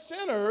just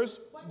sinners,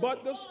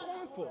 but the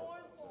scornful.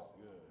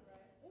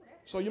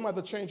 So you might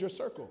have to change your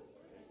circle.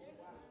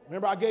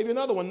 Remember, I gave you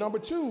another one. Number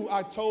 2,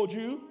 I told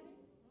you,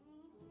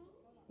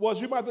 was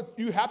you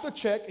have to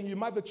check and you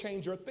might have to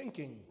change your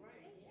thinking.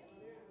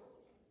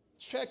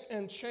 Check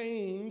and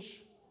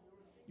change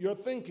your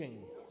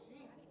thinking.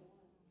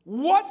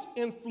 What's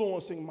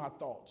influencing my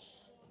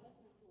thoughts?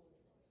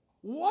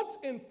 What's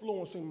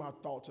influencing my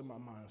thoughts and my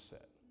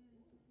mindset?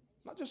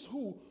 Not just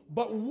who,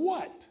 but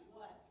what?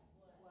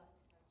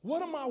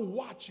 What am I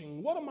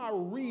watching? What am I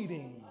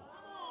reading?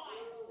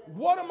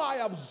 What am I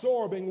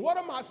absorbing? What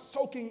am I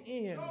soaking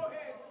in?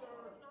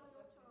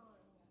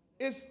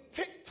 Is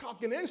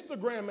TikTok and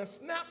Instagram and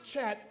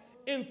Snapchat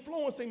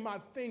influencing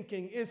my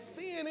thinking? Is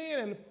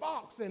CNN and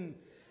Fox and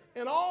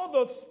all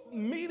the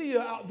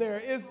media out there?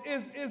 Is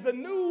the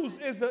news?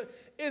 Is the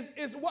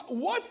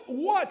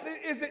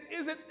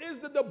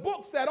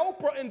books that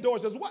Oprah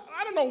endorses? What,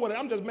 I don't know what.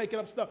 I'm just making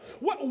up stuff.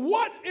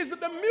 What is it?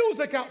 The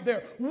music out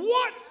there?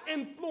 What's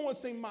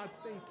influencing my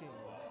thinking?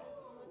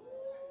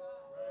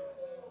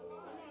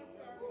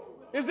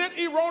 Is it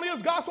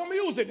erroneous gospel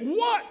music?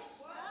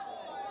 What's?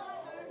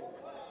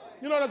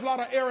 You know, there's a lot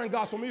of error in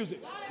gospel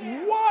music.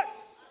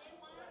 What's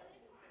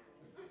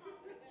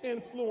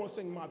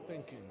influencing my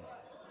thinking?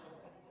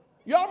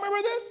 Y'all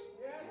remember this?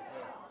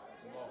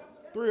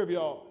 3 of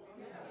y'all.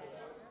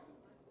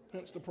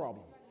 Hence the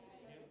problem.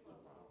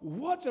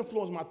 What's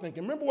influencing my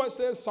thinking? Remember what it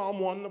says, Psalm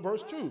 1,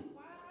 verse 2.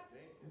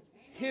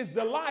 His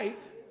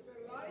delight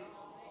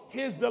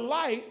is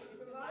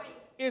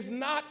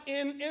not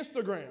in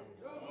Instagram.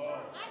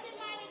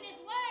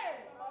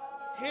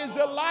 His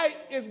delight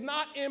is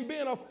not in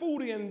being a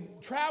foodie and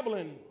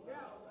traveling.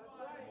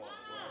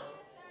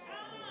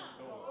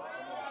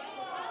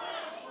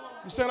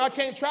 You saying I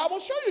can't travel?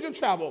 Sure you can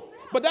travel,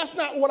 but that's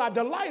not what I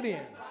delight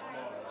in.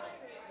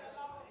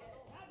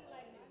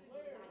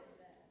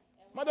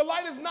 My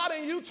delight is not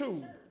in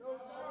YouTube.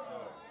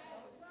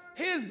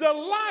 His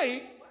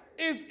delight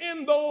is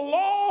in the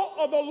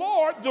law of the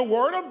Lord, the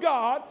word of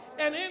God,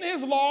 and in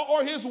his law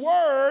or his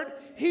word,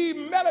 he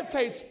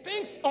meditates,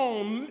 thinks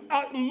on,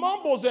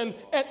 mumbles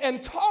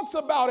and talks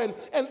about it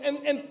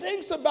and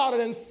thinks about it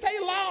and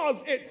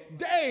selahs it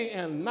day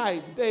and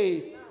night,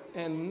 day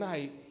and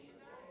night.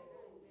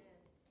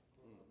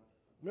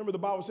 Remember the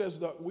Bible says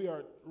that we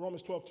are,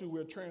 Romans 12:2, we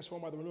are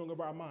transformed by the renewing of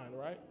our mind,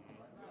 right?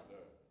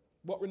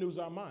 What renews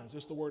our minds?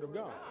 It's the word of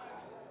God.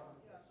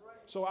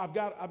 So I've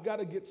got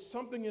to get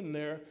something in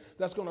there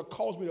that's going to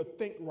cause me to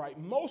think right.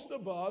 Most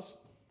of us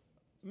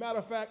Matter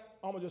of fact,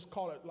 I'm going to just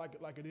call it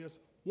like it is.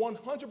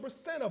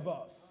 100% of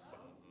us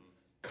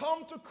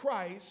come to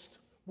Christ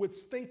with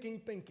stinking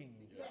thinking.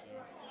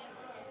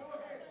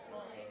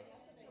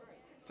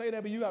 Tell you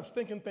that, but you have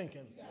stinking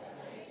thinking.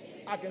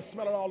 I can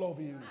smell it all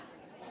over you.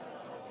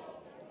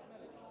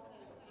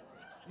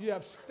 You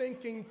have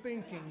stinking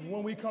thinking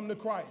when we come to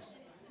Christ.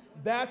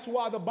 That's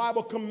why the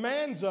Bible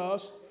commands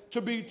us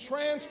to be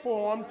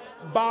transformed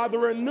by the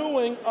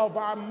renewing of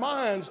our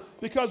minds.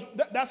 Because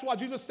that's why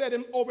Jesus said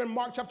over in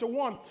Mark chapter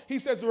 1, he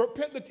says,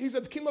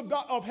 the kingdom of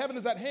God of heaven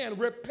is at hand.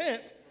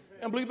 Repent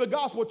and believe the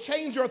gospel.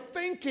 Change your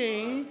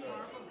thinking.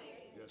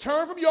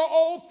 Turn from your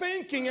old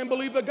thinking and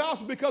believe the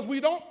gospel, because we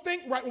don't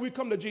think right when we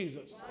come to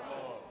Jesus.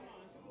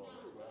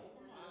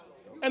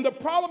 And the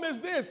problem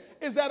is this,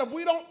 is that if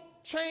we don't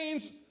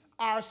change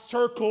our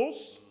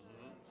circles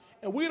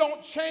and we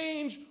don't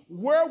change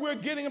where we're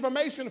getting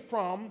information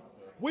from,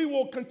 we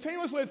will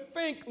continuously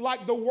think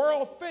like the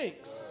world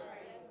thinks.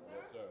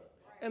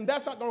 And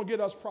that's not going to get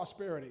us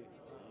prosperity.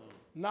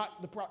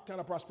 Not the kind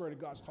of prosperity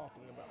God's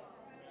talking about.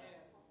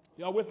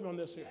 Y'all with me on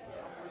this here?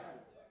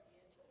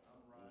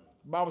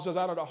 The Bible says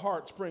out of the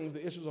heart springs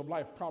the issues of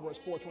life. Proverbs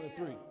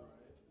 4:23.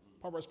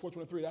 Proverbs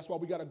 4:23. That's why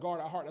we got to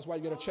guard our heart. That's why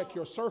you got to check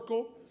your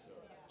circle.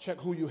 Check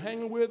who you're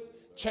hanging with.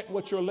 Check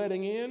what you're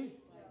letting in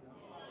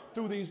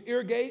through these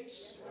ear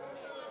gates.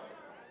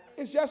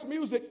 It's just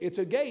music. It's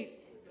a gate.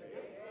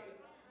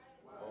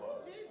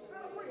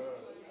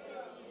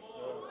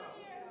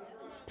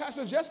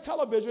 Pastor, it's just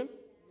television.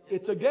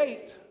 It's a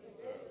gate.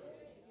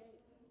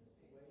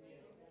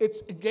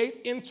 It's a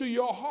gate into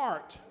your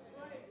heart.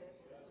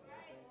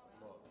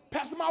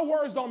 Pastor, my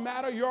words don't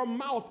matter. Your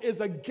mouth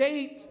is a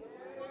gate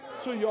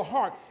to your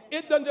heart.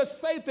 It doesn't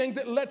just say things,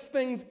 it lets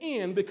things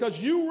in, because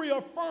you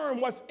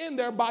reaffirm what's in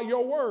there by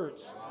your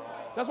words.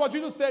 That's why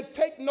Jesus said,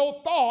 take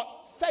no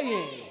thought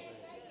saying.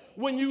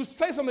 When you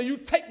say something, you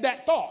take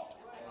that thought.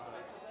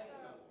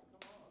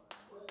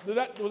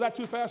 Was that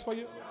too fast for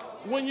you?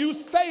 When you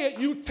say it,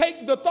 you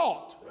take the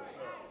thought.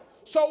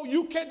 So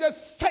you can't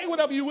just say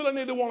whatever you really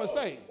need to want to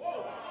say.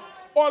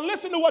 Or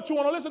listen to what you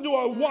want to listen to,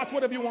 or watch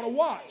whatever you want to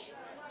watch.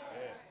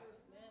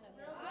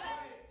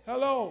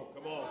 Hello.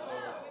 Come on.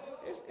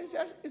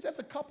 It's just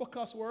a couple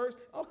cuss words.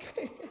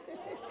 Okay.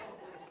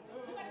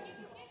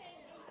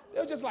 It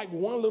was just like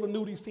one little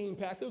nudie scene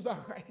pass. It was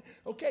all right.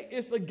 Okay,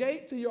 it's a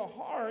gate to your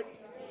heart.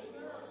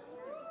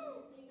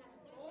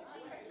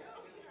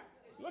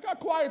 Look how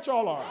quiet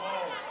y'all are.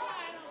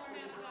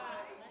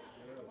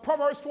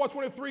 Proverbs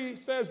 4:23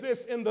 says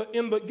this in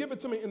the give it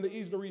to me in the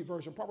easy to read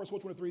version. Proverbs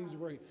 4:23 easy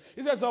to read.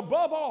 It says,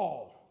 above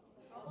all,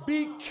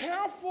 be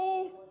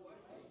careful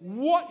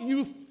what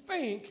you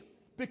think,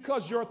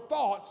 because your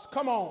thoughts,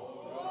 come on.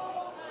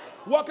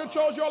 What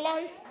controls your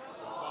life?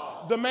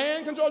 The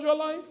man controls your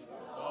life?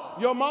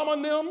 Your mama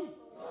and them?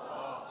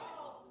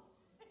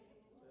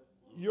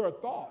 Your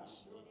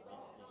thoughts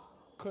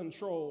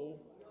control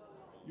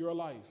your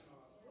life.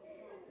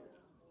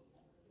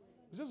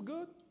 Is this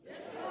good?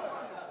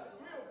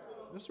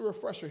 This is a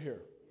refresher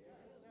here.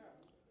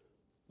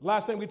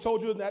 Last thing we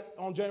told you that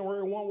on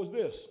January 1 was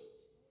this.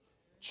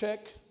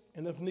 Check,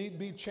 and if need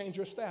be, change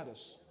your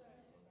status.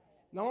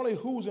 Not only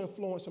who's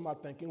influencing my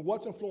thinking,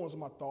 what's influencing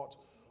my thoughts,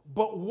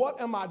 but what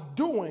am I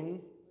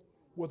doing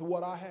with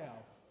what I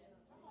have?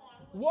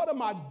 What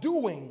am I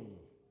doing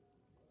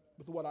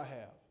with what I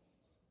have?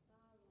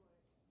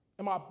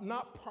 Am I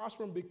not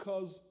prospering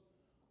because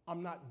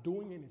I'm not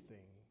doing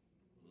anything?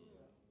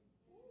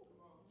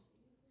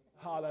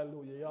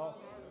 Hallelujah, y'all.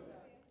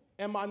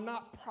 Am I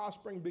not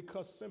prospering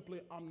because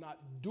simply I'm not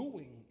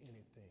doing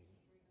anything?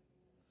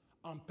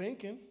 I'm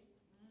thinking,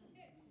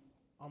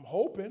 I'm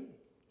hoping,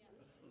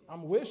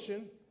 I'm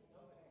wishing.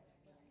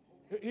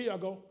 Here y'all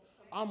go.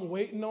 I'm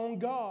waiting on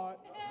God.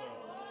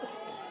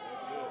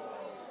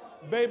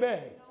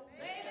 Baby.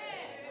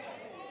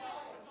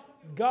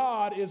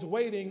 God is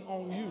waiting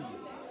on you.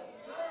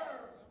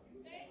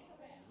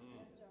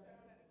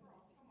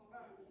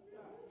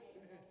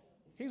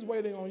 He's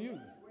waiting on you.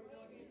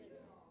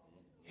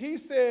 He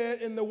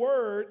said in the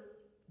word,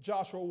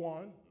 Joshua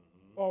 1,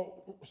 or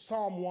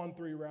Psalm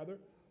 1:3 rather,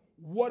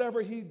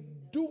 whatever he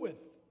doeth,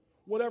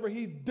 whatever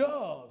he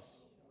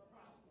does,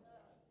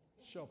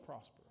 shall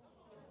prosper.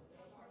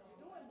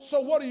 So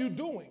what are you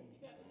doing?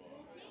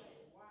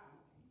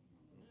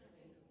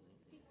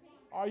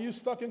 Are you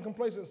stuck in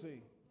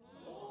complacency?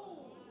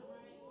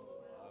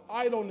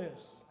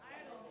 Idleness.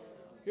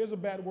 Here's a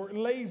bad word,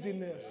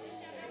 laziness.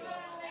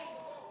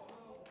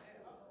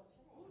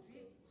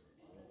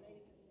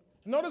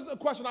 Notice the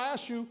question I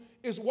asked you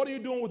is, what are you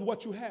doing with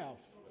what you have?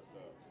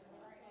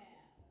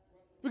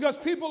 Because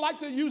people like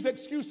to use the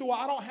excuse to, well,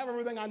 I don't have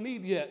everything I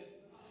need yet.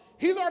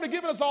 He's already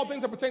given us all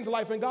things that pertain to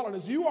life and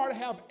godliness. You already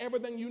have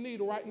everything you need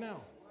right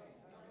now.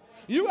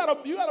 You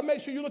gotta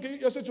make sure you look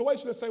at your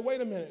situation and say, wait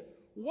a minute,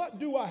 what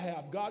do I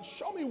have? God,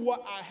 show me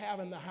what I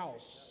have in the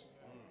house.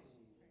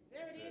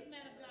 There it is, man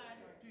of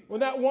God. When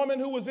that woman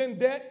who was in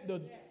debt,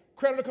 the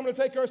creditor coming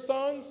to take her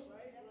sons,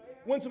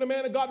 Went to the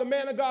man of God. The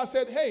man of God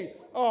said, hey,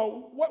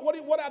 what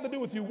do I have to do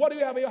with you? What do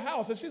you have in your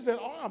house? And she said,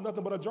 oh, I have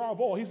nothing but a jar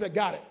of oil. He said,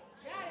 got it.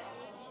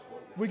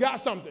 We got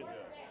something.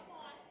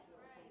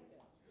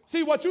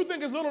 See, what you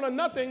think is little or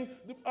nothing,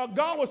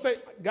 God will say,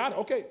 got it.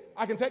 Okay,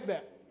 I can take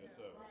that.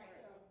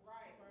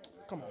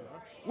 Come on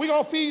now. We're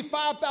going to feed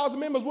 5,000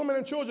 members, women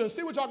and children.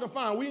 See what y'all can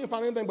find. We didn't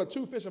find anything but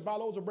 2 fish and 5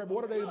 loaves of bread. But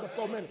what are they?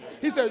 So many.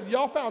 He said,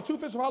 y'all found 2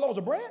 fish and 5 loaves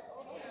of bread?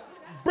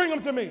 Bring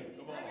them to me.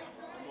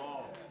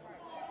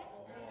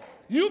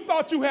 You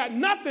thought you had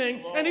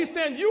nothing, and he's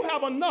saying you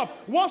have enough.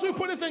 Once we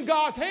put this in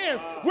God's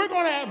hands, we're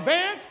going to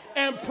advance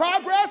and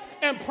progress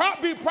and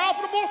be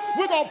profitable.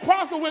 We're going to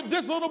prosper with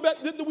this little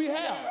bit that we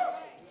have.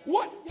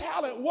 What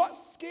talent, what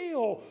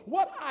skill,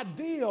 what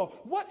idea,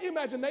 what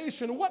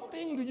imagination, what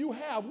thing do you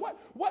have?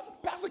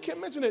 What Pastor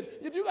Kim mentioned it.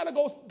 If you got to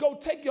go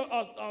take your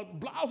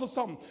blouse or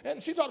something,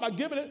 and she talked about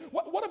giving it,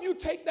 what if you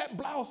take that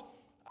blouse?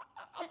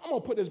 I'm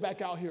going to put this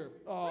back out here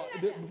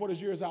before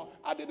this year is out.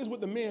 I did this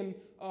with the men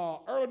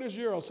earlier this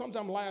year or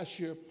sometime last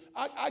year.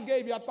 I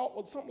gave you, I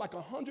thought, something like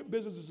 100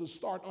 businesses to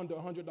start under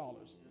 $100.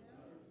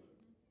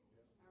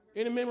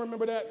 Any men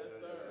remember that?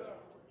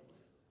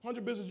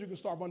 100 businesses you can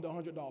start under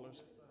 $100.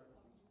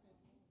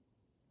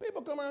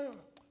 People come around here,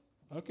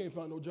 I can't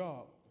find no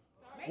job.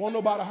 Won't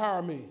nobody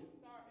hire me.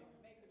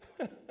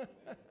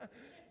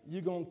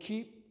 You're going to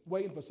keep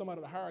waiting for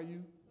somebody to hire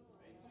you?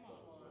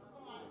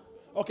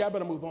 Okay, I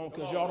better move on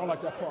because y'all don't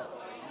like that part.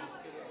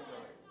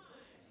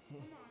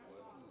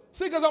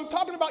 See, because I'm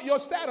talking about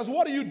your status.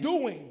 What are you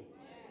doing?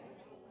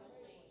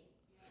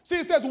 See,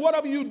 it says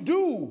whatever you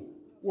do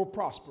will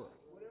prosper.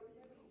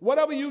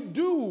 Whatever you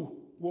do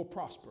will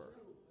prosper.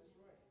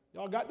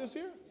 Y'all got this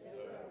here?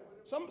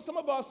 Some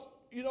of us,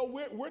 you know,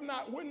 we're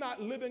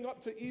not living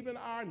up to even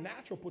our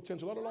natural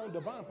potential, let alone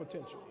divine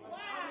potential.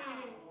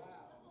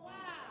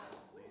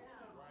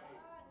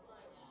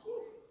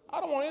 I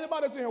don't want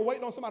anybody that's in here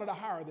waiting on somebody to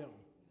hire them.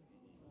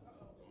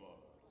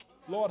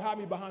 Lord, hide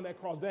me behind that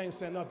cross. They ain't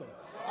saying nothing.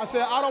 I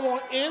said, I don't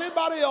want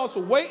anybody else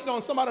waiting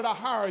on somebody to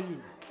hire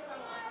you.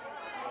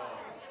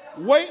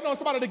 Waiting on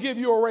somebody to give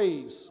you a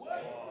raise.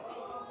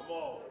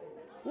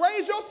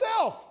 Raise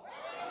yourself.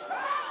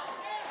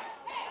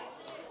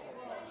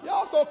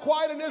 Y'all so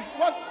quiet in this.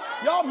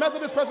 Y'all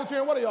Methodist,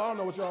 Presbyterian, what are y'all? I don't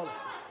know what y'all are.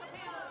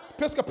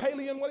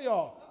 Episcopalian, what are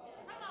y'all?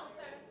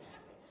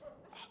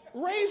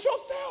 Raise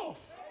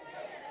yourself.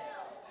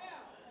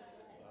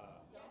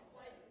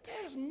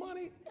 There's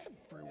money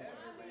everywhere.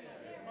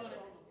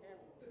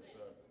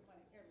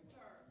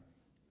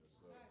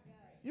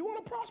 You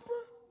want to prosper?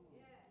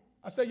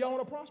 I say, y'all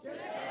want to prosper?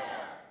 Yes.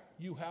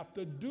 You have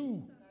to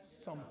do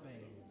something.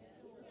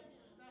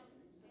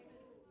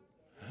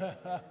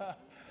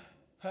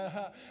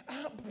 Pastor,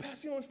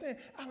 you don't understand.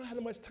 I don't have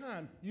that much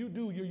time. You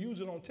do. You're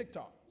using it on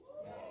TikTok.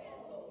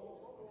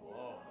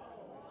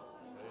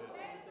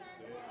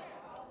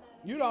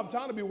 You don't have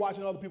time to be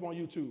watching other people on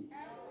YouTube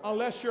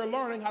unless you're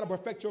learning how to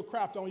perfect your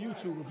craft on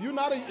YouTube. If you're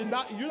not a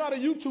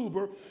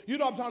YouTuber, you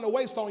don't have time to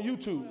waste on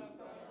YouTube.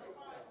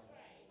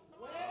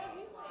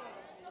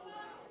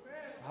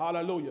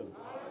 Hallelujah.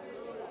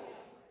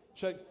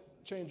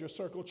 Change your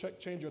circle,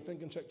 change your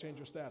thinking, change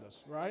your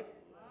status, right?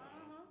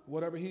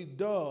 Whatever he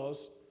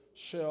does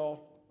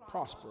shall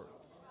prosper.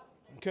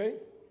 Okay?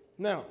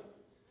 Now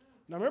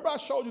remember I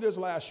showed you this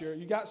last year.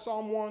 You got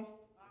Psalm 1?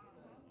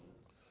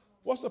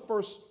 What's the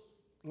first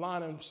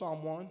line in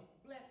Psalm 1?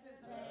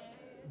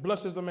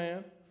 Blessed is the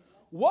man.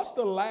 What's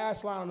the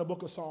last line in the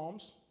book of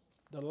Psalms?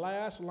 The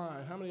last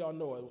line. How many of y'all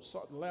know it?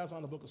 The last line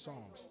in the book of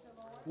Psalms.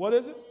 What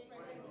is it?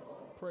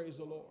 Praise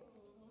the Lord.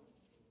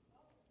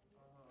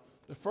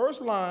 The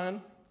first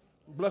line,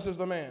 blessed is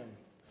the man.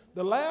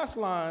 The last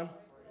line,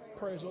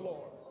 praise the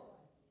Lord.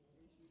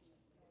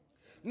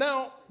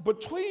 Now,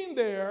 between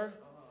there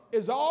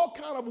is all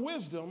kind of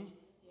wisdom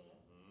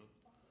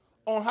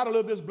on how to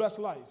live this blessed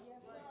life.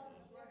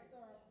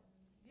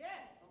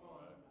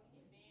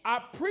 I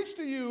preached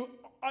to you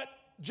at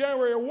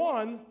January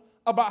 1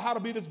 about how to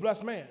be this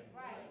blessed man.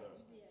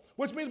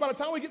 Which means by the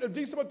time we get to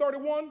December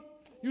 31,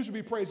 you should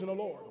be praising the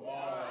Lord.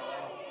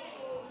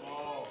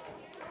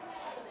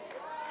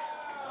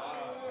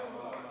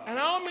 And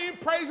I don't mean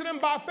praising him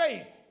by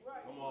faith.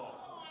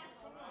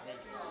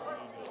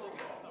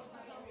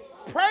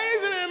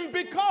 Praising him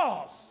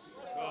because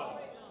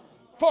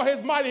for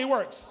his mighty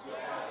works,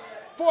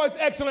 for his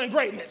excellent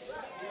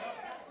greatness.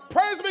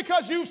 Praise him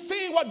because you've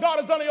seen what God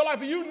has done in your life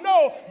and you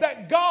know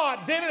that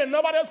God did it and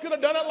nobody else could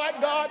have done it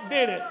like God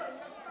did it.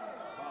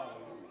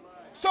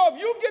 So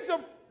if you get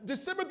to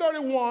December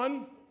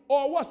 31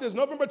 or what's this,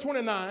 November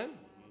 29,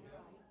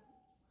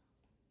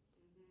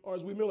 or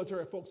as we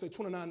military folks say,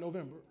 29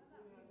 November.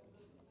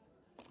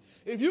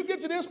 If you get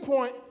to this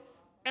point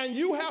and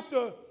you have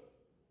to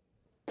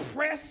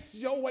press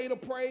your way to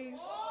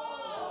praise,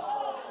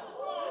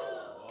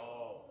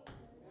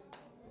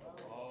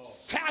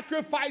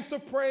 sacrifice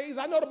of praise.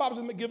 I know the Bible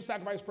doesn't give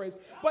sacrifice praise,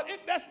 but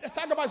that's a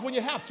sacrifice when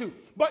you have to.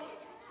 But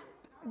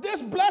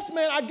this blessed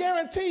man, I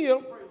guarantee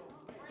you,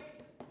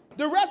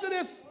 the rest of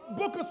this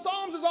book of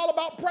Psalms is all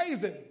about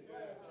praising.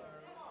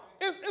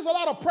 It's a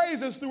lot of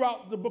praises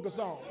throughout the book of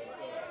Psalms.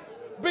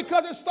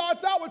 Because it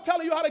starts out with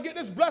telling you how to get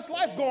this blessed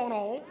life going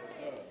on.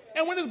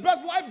 And when this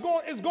blessed life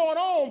is going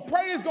on,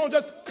 praise is going to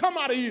just come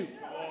out of you.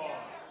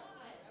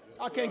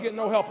 I can't get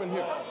no help in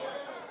here.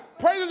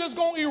 Praise is just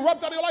going to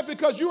erupt out of your life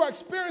because you are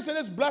experiencing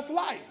this blessed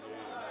life.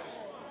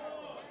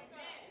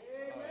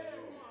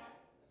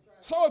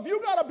 So if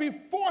you got to be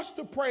forced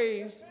to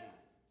praise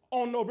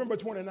on November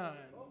 29,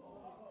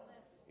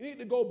 you need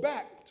to go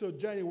back to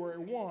January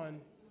 1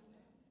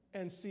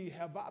 and see,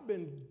 have I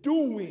been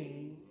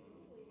doing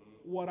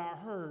what I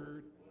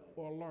heard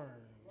or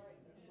learned?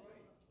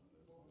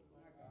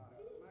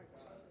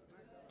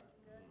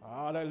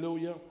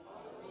 Hallelujah.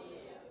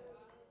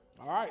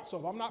 All right, so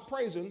if I'm not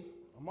praising,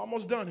 I'm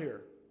almost done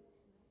here.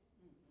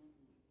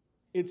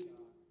 It's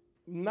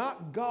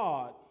not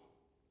God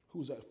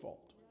who's at fault.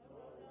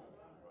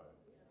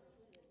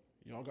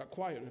 Y'all got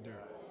quiet in there.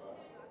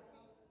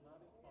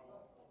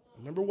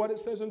 Remember what it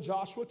says in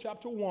Joshua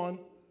chapter 1,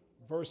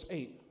 verse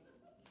 8.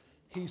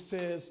 He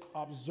says,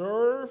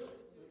 observe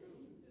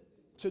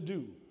to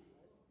do.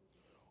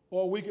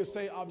 Or we could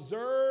say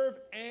observe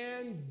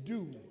and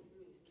do.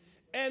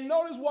 And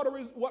notice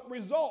what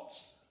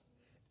results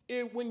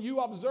when you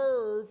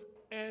observe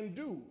and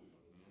do.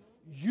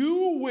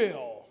 You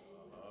will.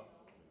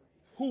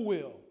 Who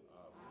will?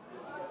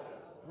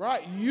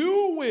 Right,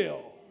 you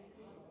will.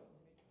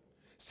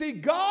 See,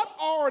 God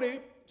already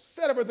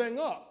set everything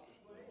up.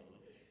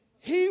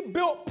 He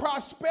built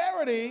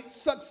prosperity,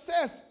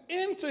 success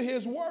into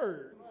his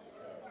word.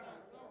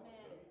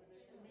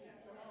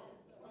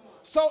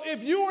 So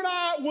if you and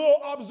I will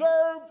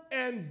observe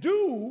and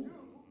do,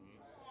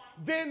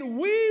 then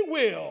we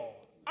will,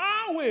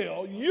 I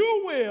will,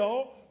 you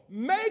will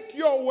make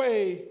your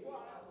way,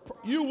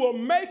 you will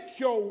make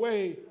your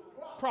way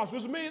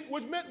prosperous,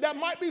 which meant there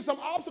might be some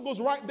obstacles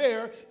right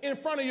there in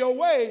front of your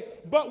way,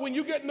 but when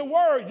you get in the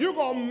word, you're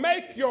going to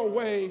make your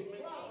way.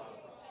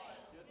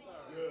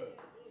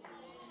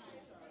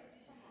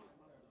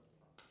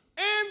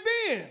 And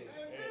then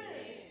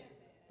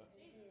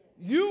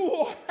you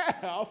will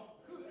have,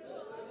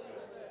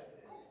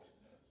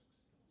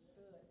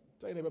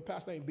 tell your neighbor,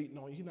 Pastor ain't beating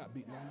on you. He's not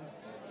beating on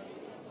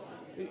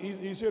you.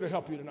 He's here to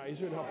help you tonight. He's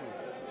here to help you.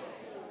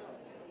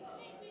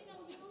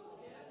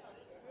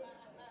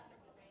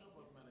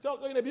 Tell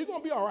your neighbor, you're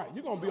going to be all right.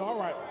 You're going to be all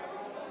right.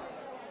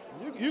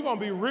 You're going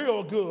to be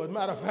real good.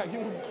 Matter of fact,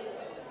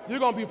 you're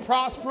going to be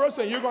prosperous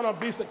and you're going to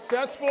be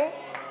successful.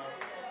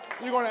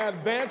 You're going to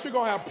advance. You're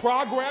going to have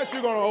progress.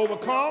 You're going to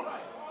overcome.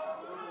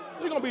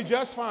 You're going to be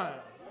just fine.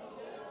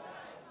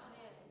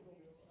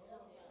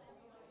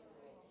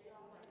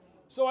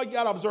 So I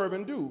got to observe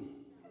and do.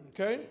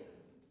 Okay?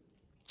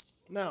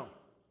 Now,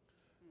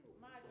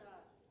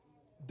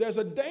 there's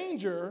a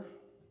danger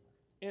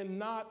in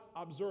not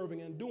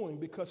observing and doing,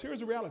 because here's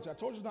the reality. I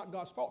told you it's not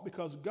God's fault,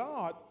 because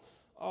God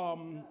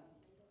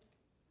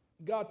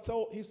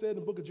he said in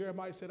the book of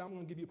Jeremiah, he said, I'm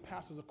going to give you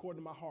pastors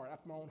according to my heart,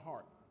 after my own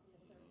heart,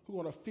 who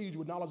are going to feed you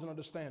with knowledge and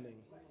understanding.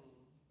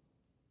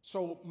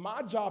 So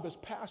my job as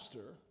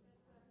pastor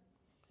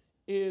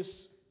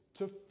is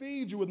to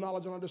feed you with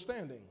knowledge and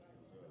understanding.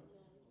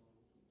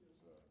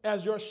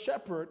 As your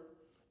shepherd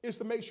is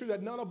to make sure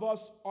that none of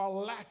us are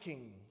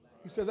lacking.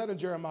 He says that in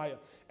Jeremiah.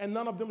 And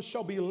none of them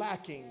shall be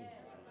lacking.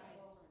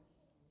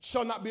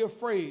 Shall not be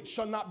afraid.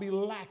 Shall not be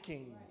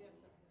lacking.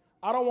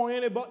 I don't want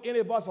any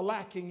of us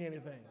lacking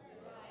anything.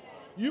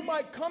 You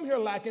might come here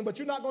lacking, but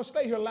you're not going to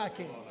stay here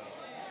lacking.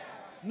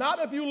 Not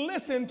if you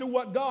listen to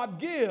what God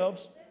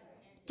gives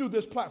through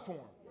this platform.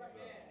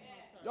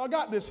 Y'all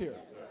got this here.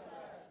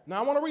 Now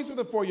I want to read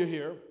something for you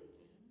here.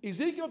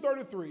 Ezekiel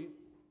 33,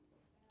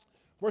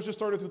 verses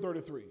 30 through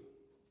 33. I'm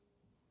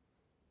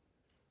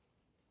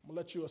going to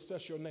let you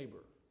assess your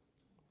neighbor.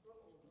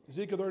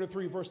 Ezekiel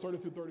 33, verse 30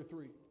 through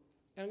 33.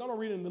 And I'm going to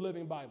read it in the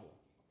Living Bible.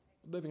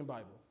 Living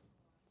Bible.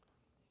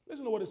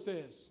 Listen to what it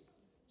says.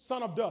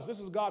 Son of dust.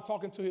 This is God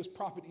talking to his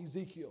prophet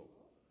Ezekiel.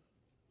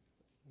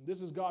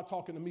 This is God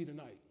talking to me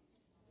tonight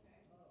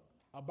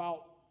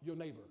about your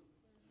neighbor.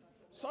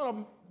 Son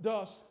of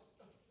dust,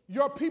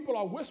 your people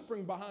are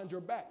whispering behind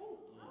your back.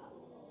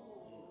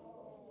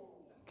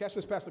 Catch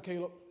this, Pastor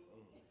Caleb.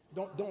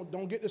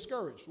 Don't get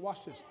discouraged.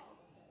 Watch this.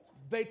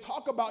 They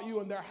talk about you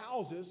in their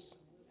houses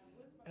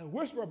and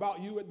whisper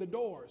about you at the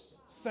doors,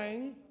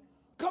 saying,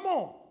 come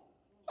on,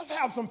 let's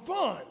have some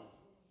fun.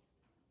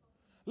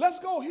 Let's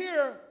go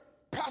hear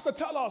Pastor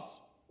tell us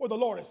what the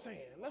Lord is saying.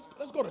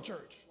 Let's go to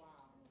church.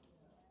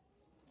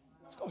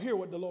 Let's go hear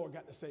what the Lord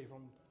got to say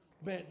from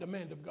the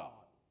man of God.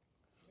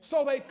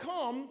 So they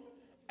come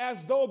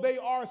as though they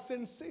are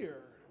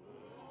sincere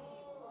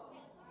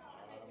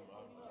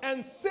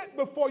and sit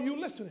before you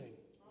listening.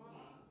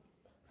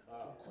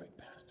 Great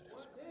pastor.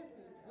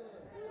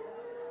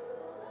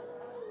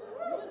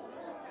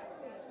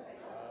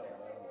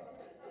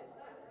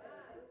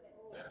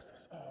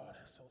 Pastors, oh,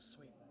 that's so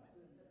sweet.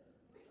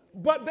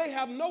 But they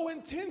have no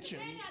intention.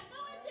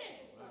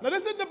 Now,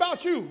 this isn't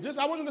about you.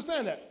 I want you to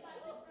understand that.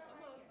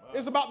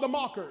 It's about the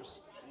mockers.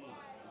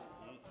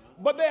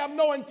 But they have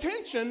no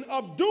intention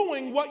of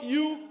doing what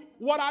you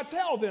what I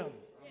tell them.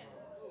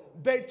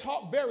 They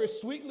talk very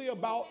sweetly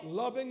about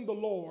loving the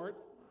Lord,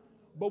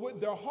 but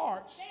with their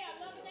hearts, They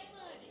are loving their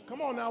money.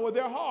 come on now, with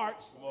their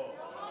hearts,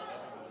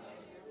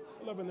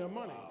 loving their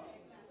money.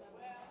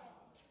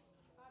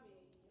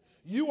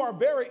 You are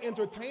very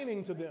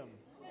entertaining to them.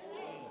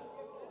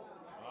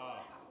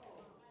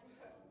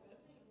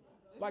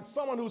 Like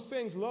someone who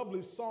sings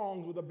lovely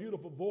songs with a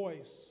beautiful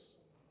voice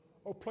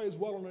or plays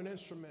well on an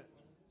instrument.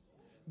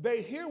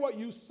 They hear what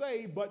you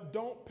say, but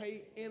don't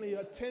pay any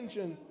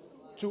attention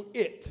to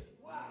it.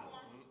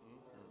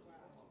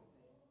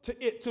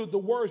 To the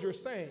words you're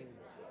saying.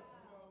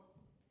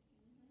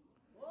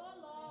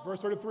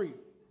 Verse 33.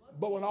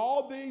 But when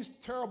all these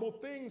terrible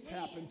things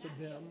happen to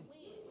them,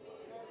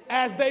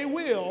 as they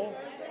will,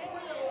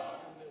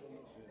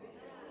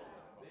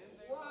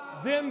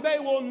 then they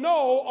will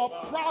know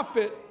a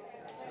prophet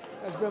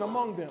has been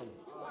among them.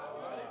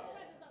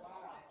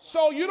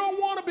 So you don't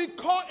want to be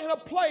caught in a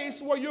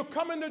place where you're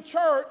coming to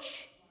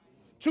church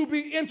to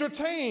be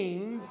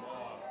entertained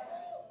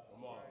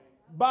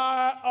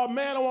by a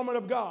man or woman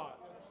of God.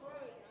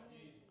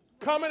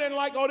 Coming in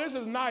like, oh, this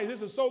is nice,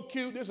 this is so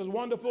cute, this is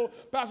wonderful,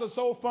 Pastor's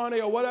so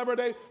funny, or whatever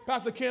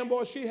Pastor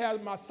Kimball, she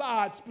has my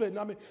side split.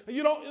 I mean,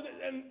 you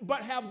don't, but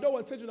have no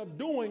intention of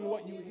doing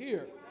what you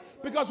hear.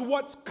 Because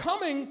what's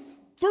coming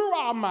through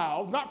our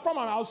mouths, not from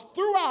our mouths,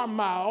 through our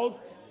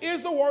mouths,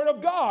 is the word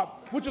of God,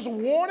 which is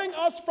warning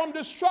us from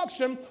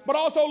destruction, but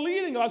also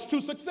leading us to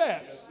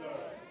success.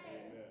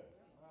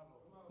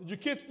 Did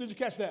you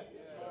catch that?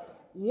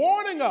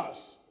 Warning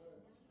us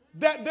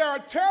that there are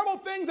terrible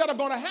things that are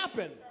going to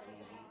happen.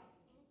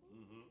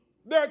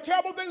 There are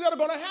terrible things that are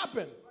going to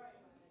happen.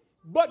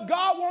 But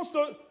God wants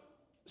to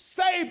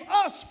save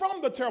us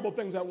from the terrible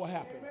things that will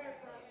happen.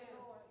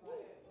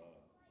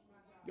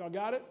 Y'all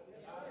got it?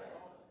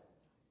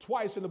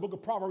 Twice in the book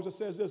of Proverbs it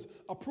says this: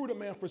 a prudent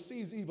man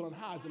foresees evil and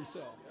hides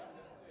himself.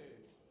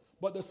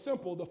 But the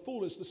simple, the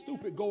foolish, the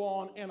stupid go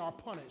on and are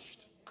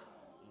punished.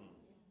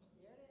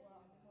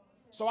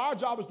 So our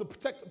job is to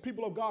protect the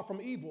people of God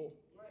from evil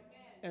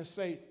and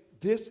say,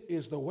 this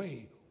is the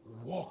way,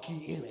 walk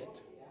ye in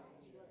it.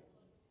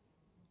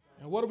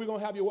 And what are we going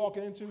to have you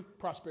walking into?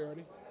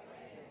 Prosperity.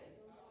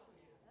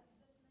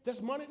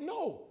 That's money?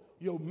 No.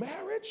 Your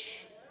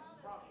marriage,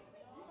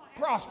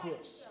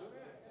 prosperous.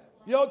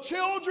 Your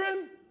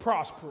children,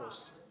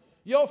 prosperous.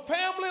 Your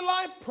family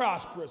life,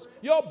 prosperous.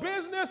 Your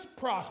business,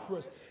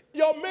 prosperous.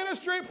 Your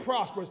ministry,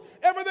 prosperous.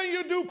 Everything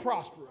you do,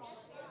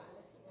 prosperous.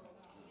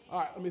 All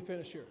right, let me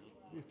finish here.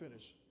 Let me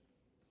finish.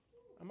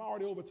 Am I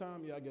already over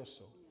time? Yeah, I guess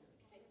so.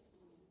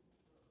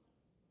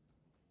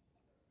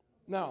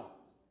 Now,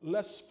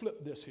 let's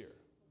flip this here.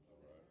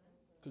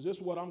 Because this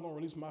is what I'm going to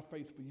release my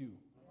faith for you.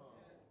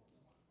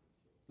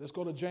 Let's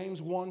go to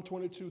James 1,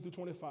 22 through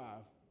 25,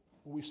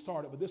 where we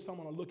started. But this time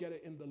I'm going to look at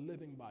it in the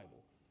Living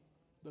Bible.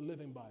 The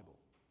Living Bible.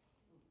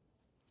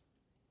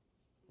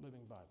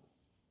 Living Bible.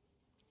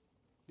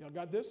 Y'all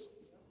got this?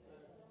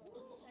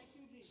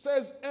 It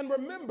says, and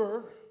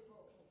remember,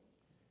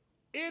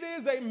 it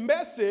is a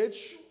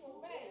message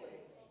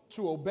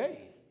to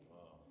obey.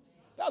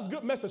 That was a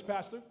good message,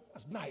 Pastor.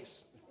 That's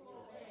nice.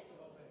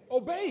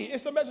 Obey.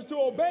 It's a message to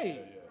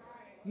obey.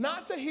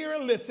 Not to hear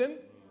and listen,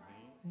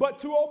 but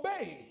to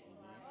obey.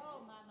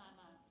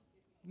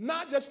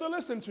 Not just to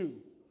listen to.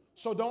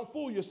 So don't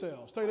fool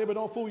yourselves. Tell your neighbor,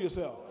 don't fool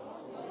yourself.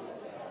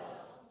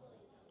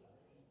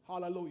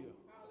 Hallelujah.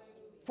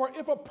 For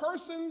if a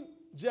person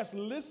just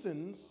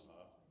listens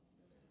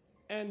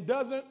and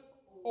doesn't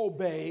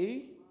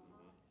obey,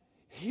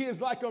 he is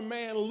like a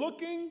man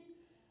looking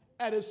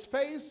at his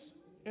face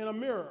in a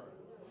mirror.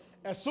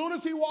 As soon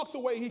as he walks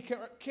away, he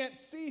can't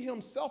see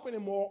himself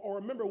anymore or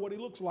remember what he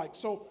looks like.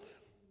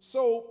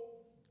 So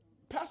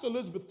Pastor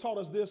Elizabeth taught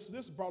us this.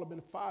 This has probably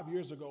been 5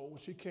 years ago when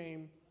she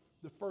came,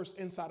 the first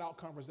Inside Out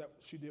conference that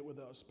she did with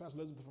us. Pastor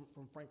Elizabeth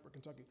from Frankfort,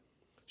 Kentucky.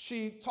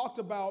 She talked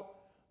about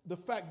the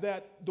fact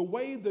that the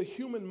way the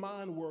human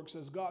mind works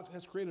as God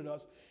has created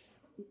us,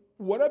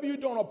 whatever you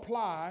don't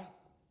apply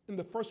in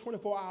the first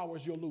 24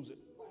 hours, you'll lose it.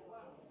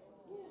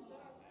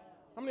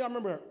 How many of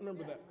y'all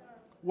remember that?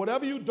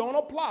 Whatever you don't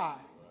apply,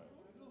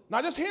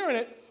 not just hearing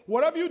it,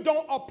 whatever you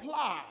don't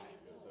apply,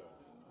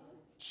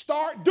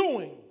 start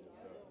doing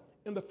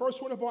in the first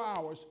 24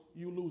 hours,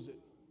 you lose it.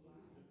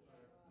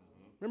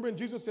 Remember in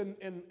Jesus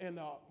in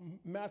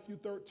Matthew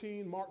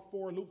 13, Mark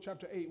 4, Luke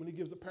chapter 8, when he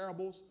gives the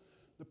parables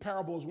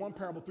is one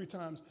parable 3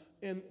 times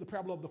in the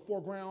parable of the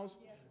 4 grounds.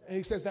 And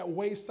he says that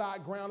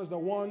wayside ground is the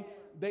one,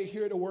 they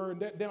hear the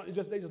word and they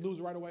just lose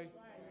it right away.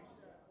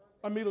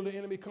 Immediately the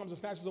enemy comes and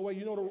snatches away.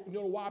 You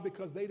know why?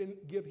 Because they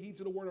didn't give heed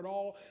to the word at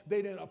all.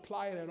 They didn't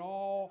apply it at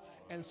all.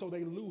 And so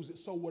they lose it.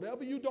 So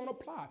whatever you don't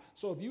apply.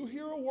 So if you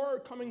hear a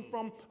word coming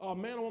from a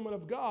man or woman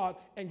of God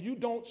and you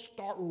don't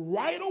start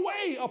right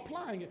away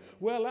applying it,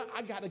 well,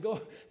 I got to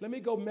go. Let me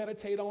go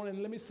meditate on it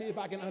and let me see if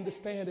I can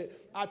understand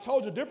it. I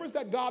told you the difference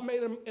that God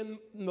made in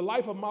the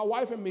life of my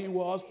wife and me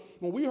was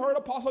when we heard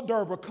Apostle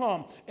Derber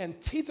come and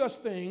teach us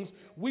things,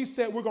 we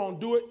said we're going to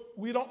do it.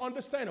 We don't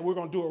understand it. We're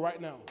going to do it right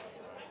now.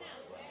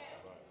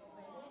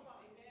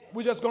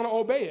 We're just going to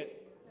obey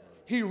it.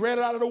 He read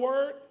it out of the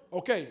word.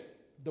 Okay,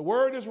 the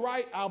word is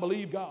right. I'll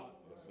believe God.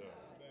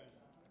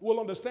 We'll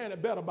understand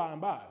it better by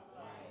and by.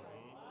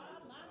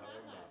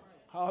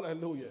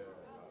 Hallelujah.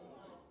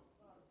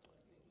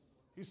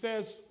 He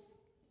says,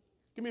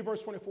 give me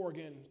verse 24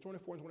 again,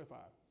 24 and 25.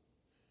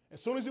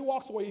 As soon as he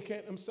walks away, he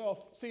can't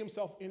see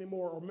himself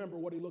anymore or remember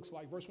what he looks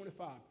like. Verse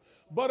 25.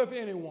 But if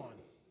anyone,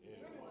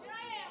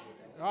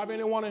 do I have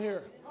anyone in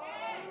here?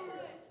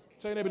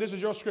 Tell your neighbor, this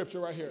is your scripture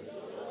right here.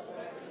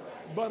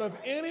 But if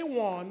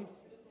anyone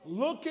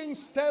looking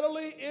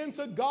steadily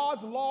into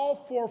God's law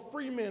for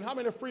free men. How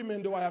many free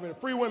men do I have in here?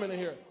 Free women in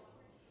here.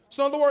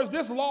 So in other words,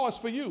 this law is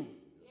for you.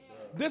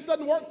 This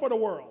doesn't work for the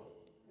world.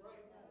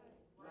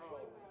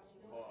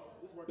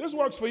 This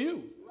works for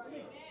you.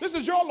 This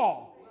is your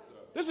law.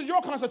 This is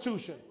your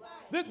constitution.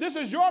 This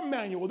is your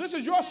manual. This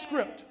is your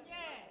script.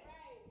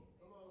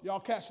 Y'all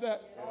catch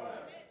that?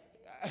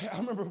 I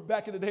remember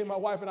back in the day, my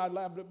wife and I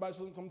laughed about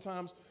it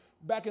sometimes.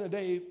 Back in the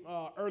day,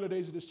 early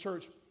days of this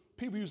church,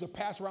 people used to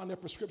pass around their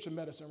prescription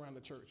medicine around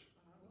the church.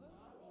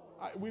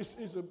 We used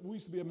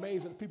to be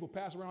amazed that people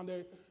pass around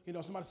there. You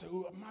know, somebody say,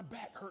 "Oh, my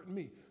back hurting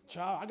me.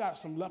 Child, I got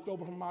some left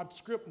over from my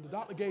script and the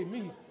doctor gave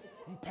me.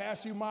 I'm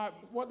pass you my,"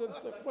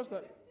 what's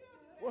that?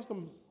 What's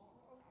the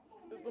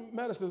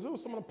medicines? It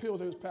was some of the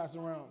pills they was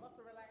passing around.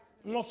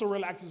 Muscle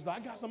relaxers. I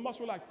got some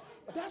muscle relax.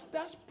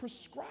 That's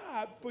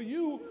prescribed for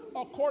you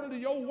according to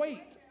your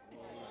weight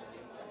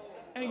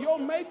and your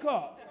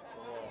makeup.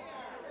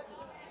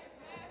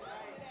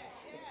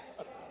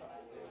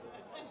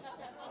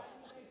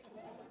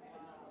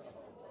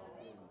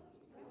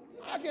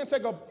 I can't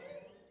take a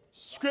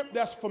script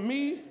that's for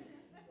me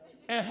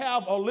and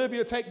have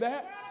Olivia take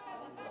that.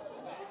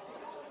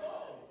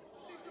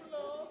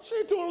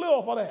 She's too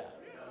little for that.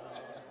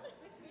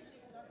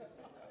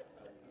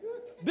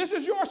 This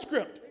is your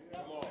script.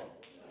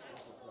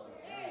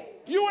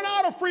 You and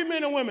I are free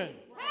men and women.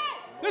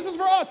 This is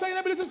for us. Tell your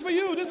neighbor, this is for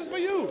you. This is for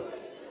you.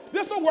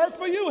 This will work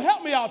for you.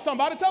 Help me out,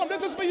 somebody. Tell them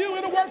this is for you.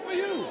 It'll work for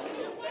you.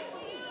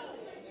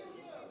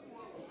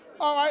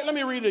 All right, let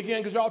me read it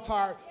again because y'all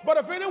tired. But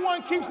if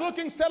anyone keeps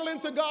looking steadily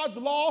into God's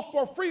law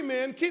for free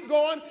men, keep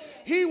going,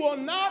 he will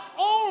not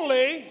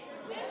only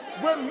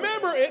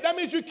remember it. That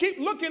means you keep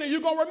looking and you're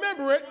going to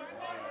remember it.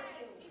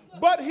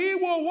 But he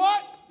will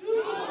what?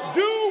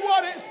 Do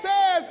what it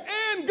says,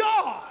 and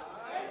God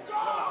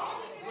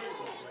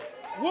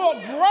will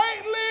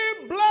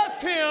greatly bless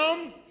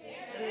him.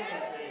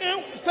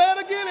 Say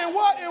it again, in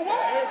what? In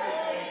what?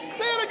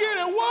 Say it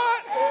again, in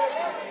what?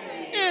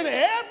 In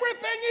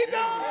everything he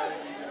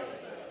does.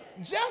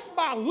 Just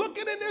by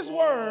looking in this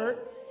word,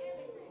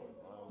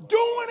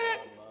 doing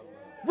it,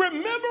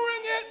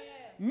 remembering it,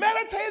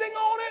 meditating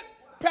on it.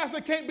 Pastor,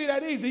 it can't be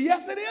that easy.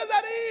 Yes, it is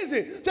that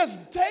easy.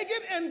 Just take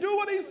it and do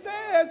what he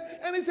says.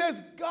 And he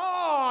says,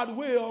 God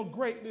will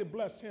greatly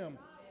bless him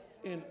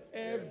in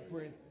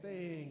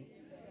everything.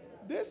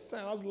 This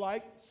sounds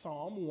like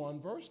Psalm 1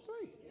 verse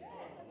 3.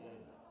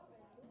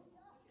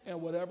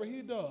 And whatever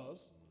he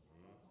does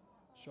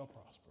shall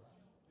prosper.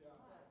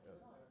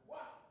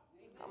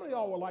 How many of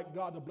y'all would like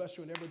God to bless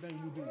you in everything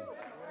you do?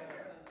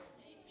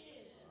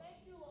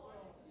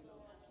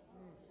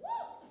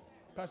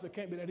 Pastor, it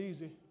can't be that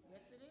easy.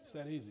 It's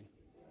that easy.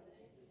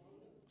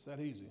 It's that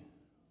easy.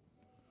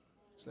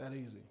 It's that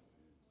easy.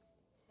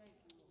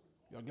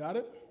 Y'all got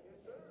it?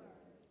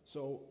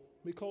 So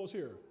let me close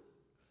here.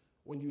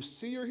 When you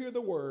see or hear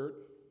the word,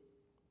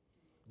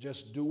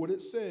 just do what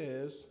it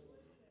says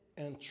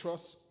and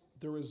trust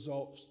the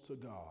results to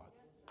God.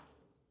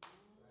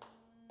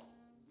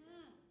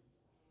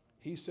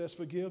 He says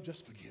forgive,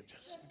 just forgive,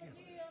 just forgive.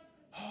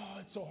 Oh,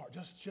 it's so hard.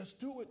 Just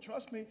do it.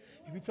 Trust me.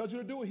 If he tells you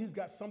to do it, he's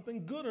got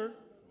something gooder.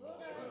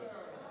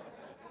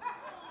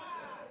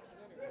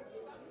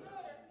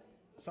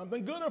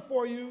 Something gooder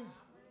for you.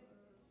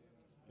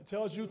 It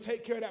tells you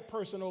take care of that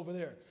person over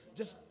there.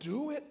 Just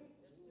do it.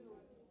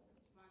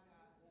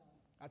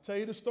 I tell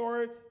you the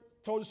story,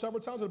 told you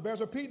several times, it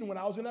bears repeating. When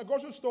I was in that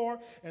grocery store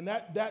and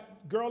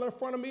that girl in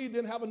front of me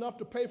didn't have enough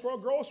to pay for her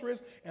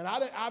groceries, and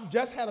I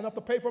just had enough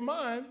to pay for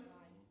mine.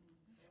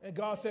 And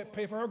God said,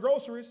 pay for her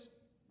groceries.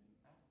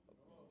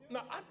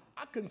 Now,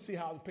 I couldn't see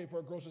how to pay for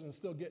her groceries and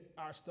still get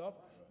our stuff,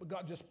 but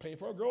God just paid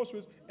for her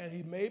groceries, and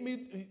he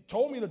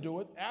told me to do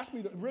it,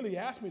 really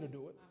asked me to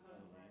do it.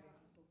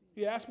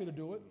 He asked me to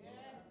do it.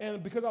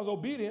 And because I was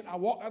obedient, I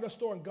walked out of the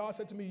store, and God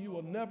said to me, you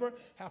will never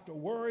have to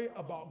worry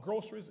about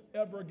groceries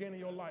ever again in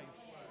your life.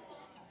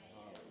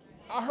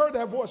 I heard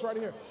that voice right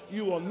here.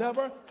 You will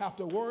never have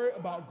to worry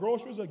about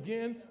groceries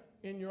again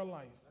in your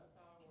life.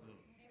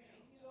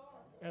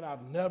 And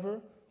I've never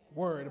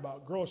worried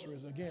about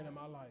groceries again in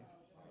my life.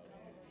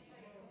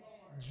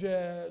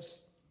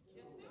 Just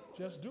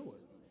do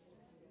it.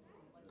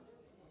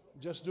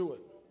 Just do it.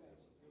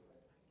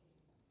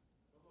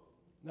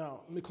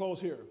 Now, let me close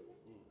here.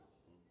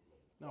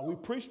 Now, we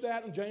preached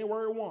that on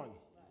January 1.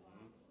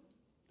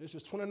 This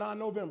is 29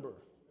 November.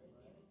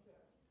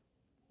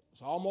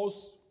 It's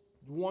almost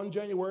 1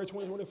 January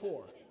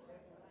 2024.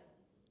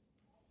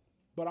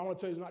 But I want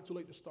to tell you it's not too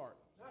late to start.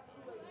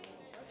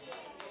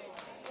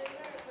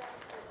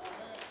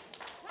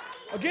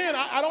 Again,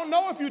 I don't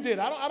know if you did.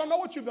 I don't know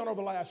what you've done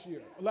over the last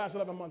year, the last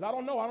 11 months. I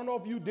don't know. I don't know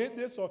if you did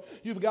this or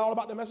you forgot all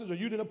about the message or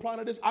you didn't apply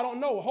to this. I don't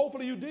know.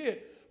 Hopefully you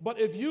did. But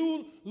if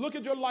you look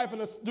at your life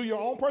and do your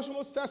own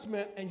personal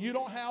assessment and you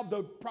don't have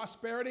the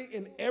prosperity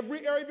in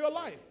every area of your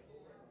life,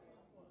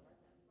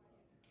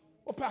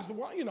 well, Pastor,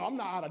 well, I'm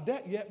not out of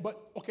debt yet,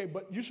 but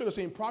you should have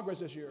seen progress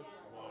this year.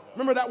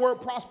 Remember that word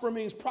prosper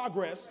means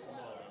progress.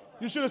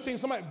 You should have seen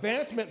some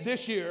advancement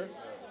this year.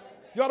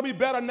 You ought to be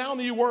better now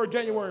than you were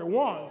January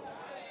 1.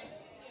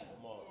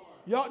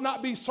 You ought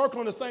not be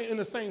circling in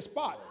the same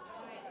spot.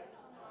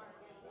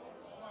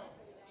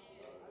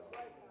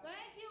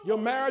 Your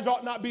marriage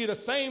ought not be the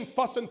same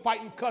fussing,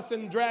 fighting,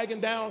 cussing,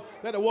 dragging down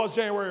that it was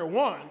January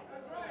 1.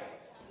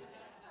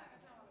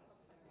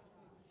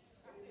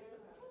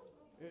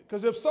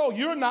 Because if so,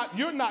 you're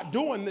not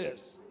doing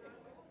this.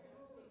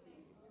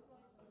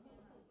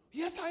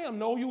 Yes, I am.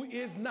 No, you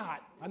is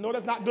not. I know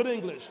that's not good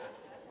English.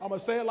 I'm going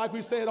to say it like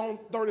we said on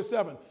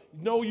 37.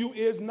 No, you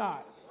is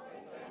not.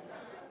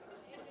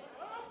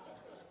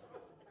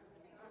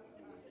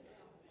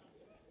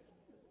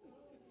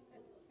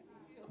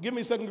 Give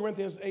me 2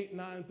 Corinthians 8,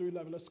 9 through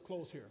 11. Let's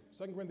close here.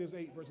 2 Corinthians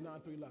 8, verse 9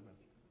 through 11.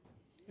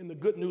 In the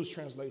Good News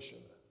translation.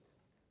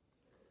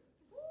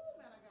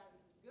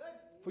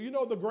 For you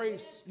know the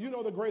grace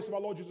of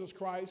our Lord Jesus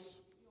Christ.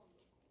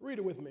 Read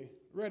it with me.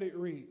 Ready,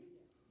 read.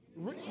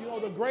 You know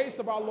the grace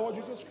of our Lord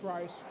Jesus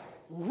Christ,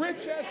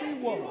 rich as he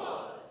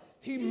was,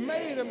 he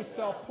made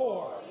himself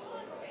poor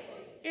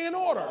in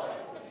order.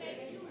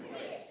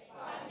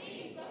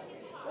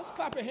 Just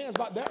clap your hands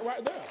about that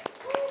right there.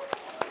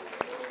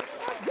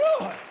 That's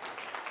good.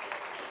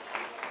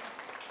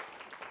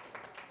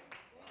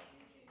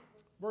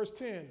 Verse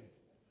 10.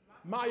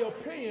 My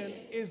opinion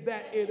is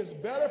that it is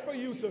better for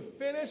you to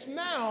finish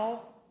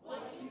now.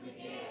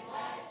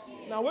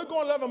 Now we're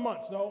going 11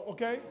 months, though,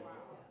 okay?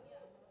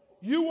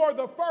 You are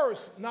the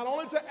first, not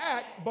only to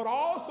act, but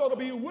also to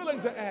be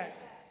willing to act.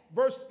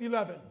 Verse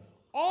 11.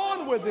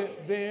 On with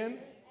it then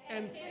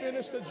and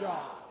finish the job.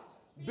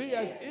 Be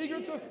as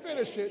eager to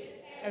finish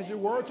it as you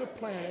were to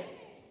plan it,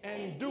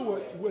 and do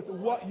it with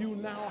what you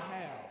now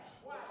have.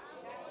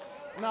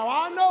 Now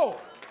I know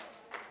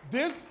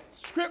this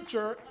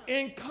scripture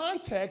in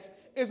context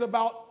is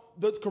about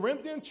the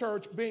Corinthian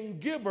church being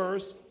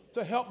givers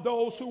to help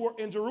those who were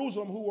in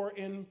Jerusalem who were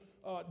in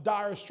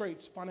dire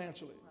straits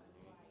financially.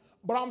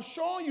 But I'm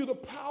showing you the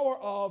power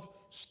of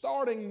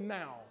starting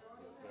now.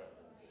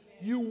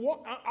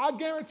 I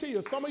guarantee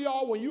you, some of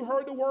y'all, when you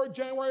heard the word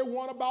January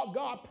 1 about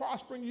God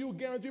prospering you,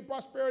 guaranteed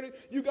prosperity,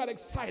 you got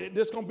excited.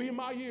 This is going to be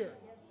my year.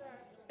 Yes, sir.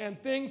 And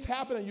things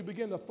happen and you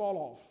begin to fall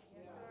off.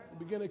 Yes, you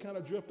begin to kind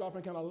of drift off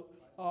and kind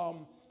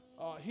of,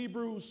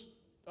 Hebrews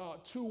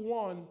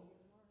 2:1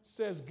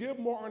 says, give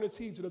more earnest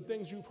heed to the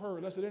things you've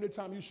heard, lest at any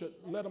time you should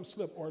let them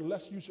slip or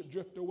lest you should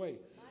drift away.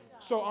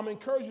 So I'm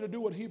encouraging you to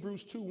do what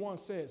Hebrews 2:1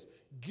 says.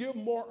 Give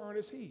more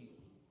earnest heed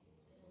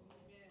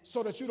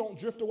so that you don't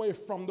drift away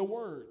from the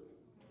word.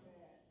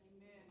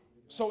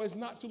 So it's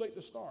not too late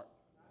to start.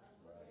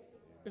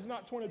 It's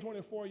not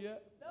 2024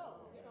 yet.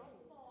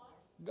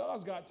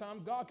 God's got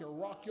time. God can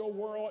rock your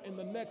world in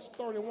the next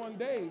 31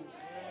 days.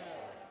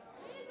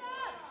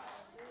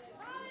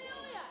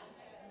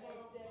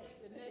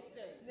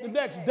 The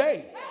next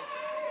day.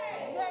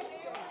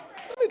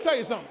 Let me tell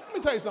you something.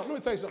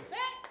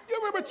 You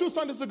remember 2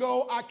 Sundays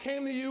ago, I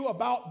came to you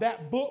about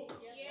that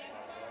book?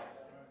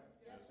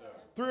 Yes, sir.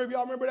 3 of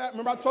y'all remember that?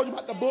 Remember I told you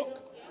about the book?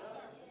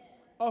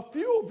 A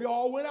few of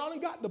y'all went out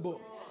and got the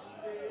book.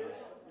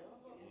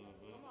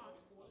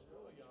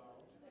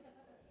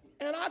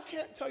 And I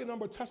can't tell you the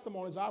number of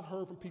testimonies I've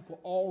heard from people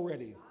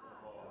already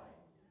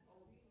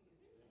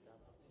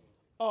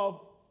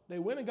of they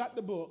went and got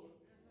the book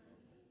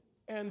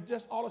and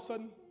just all of a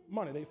sudden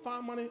money. They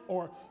find money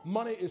or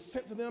money is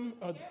sent to them.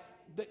 Or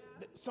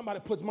somebody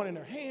puts money in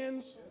their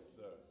hands.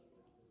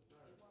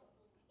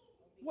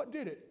 What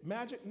did it?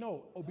 Magic?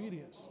 No.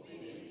 Obedience.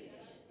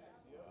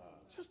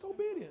 Just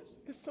obedience.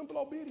 It's simple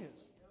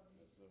obedience.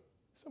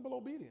 Simple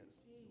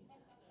obedience.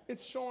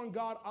 It's showing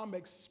God I'm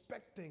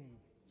expecting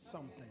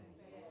something.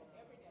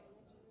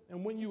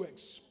 And when you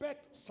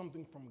expect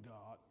something from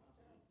God,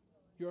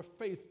 your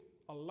faith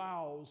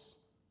allows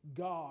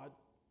God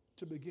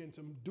to begin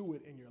to do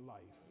it in your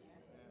life.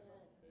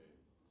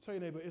 Tell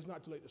your neighbor, it's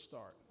not too late to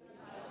start.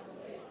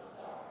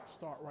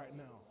 Start right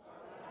now.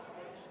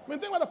 I mean,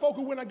 think about the folk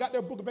who went and got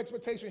their book of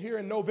expectation here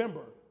in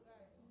November.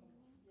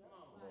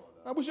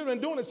 We should have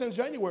been doing it since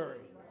January,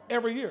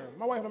 every year.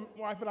 My wife and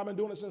I have been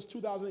doing it since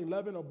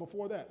 2011 or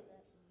before that.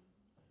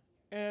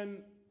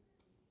 And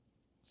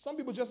some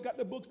people just got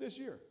their books this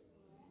year,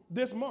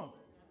 this month,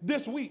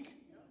 this week,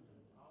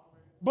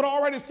 but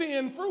already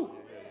seeing fruit.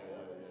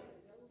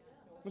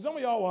 And some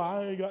of y'all, well,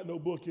 I ain't got no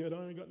book yet.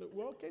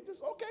 Well, okay,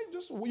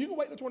 you can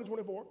wait till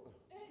 2024.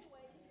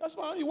 That's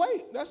fine, you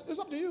wait. It's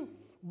up to you.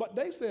 But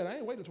they said, I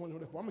ain't waiting till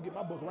 2024. I'm going to get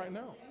my book right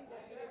now.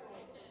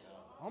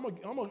 I'm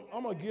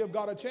going to give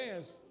God a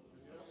chance.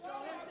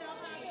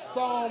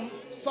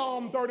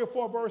 Psalm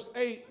 34, verse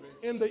 8,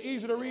 in the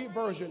easy to read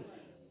version.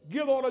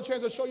 Give the Lord a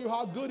chance to show you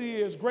how good he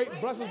is. Great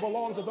blessings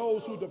belong to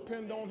those who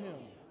depend on him.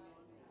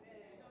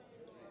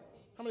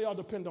 How many of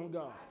y'all depend on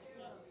God?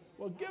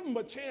 Well, give him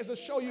a chance to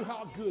show you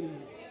how good he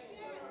is.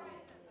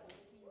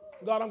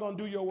 God, I'm going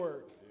to do your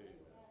word.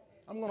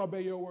 I'm going to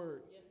obey your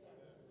word.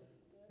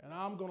 And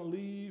I'm going to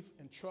leave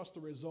and trust the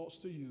results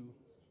to you.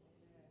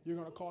 You're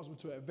going to cause me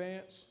to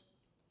advance,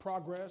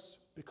 progress,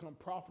 become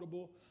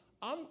profitable.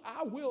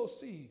 I will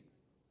see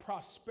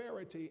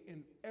prosperity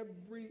in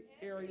every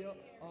area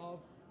of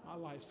my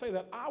life. Say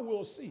that. I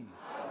will see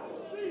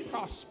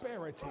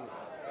prosperity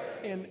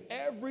in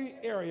every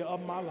area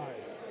of my life.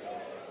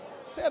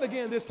 Say it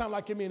again this time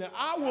like you mean it.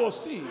 I will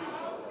see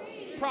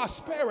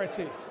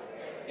prosperity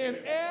in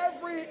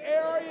every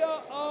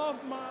area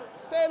of my life.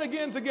 Say it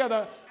again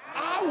together.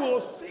 I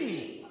will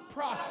see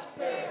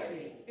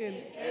prosperity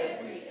in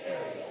every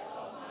area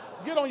of my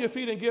life. Get on your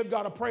feet and give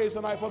God a praise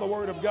tonight for the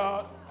word of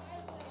God.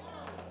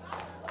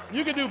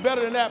 You can do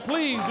better than that.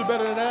 Please do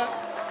better than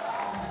that.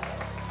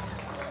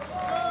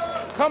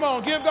 Come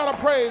on, give God a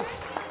praise.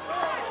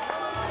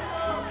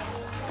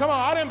 Come on,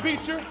 I didn't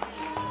beat you.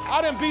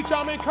 I didn't beat you,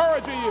 I'm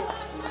encouraging you.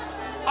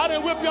 I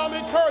didn't whip you, I'm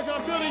encouraging you,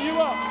 I'm building you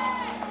up.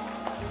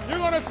 You're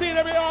going to see it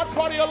every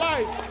part of your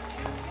life.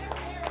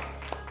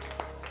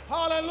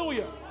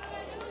 Hallelujah.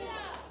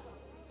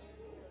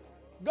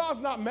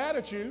 God's not mad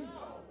at you.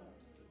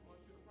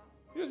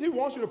 He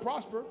wants you to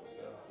prosper.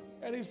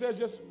 And he says,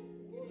 just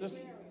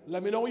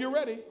let me know when you're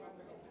ready.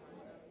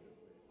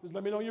 Just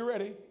let me know when you're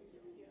ready.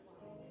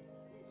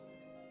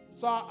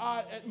 So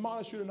I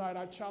admonish you tonight,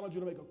 I challenge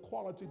you to make a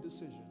quality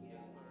decision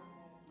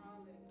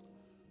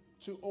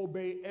to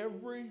obey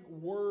every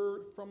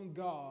word from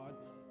God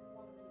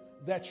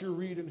that you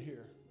read in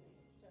here.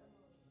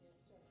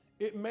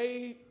 It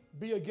may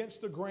be against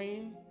the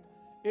grain.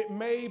 It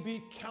may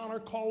be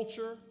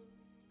counterculture.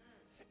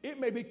 It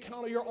may be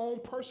counter your own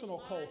personal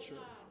culture.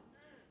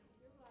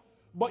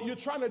 But you're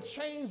trying to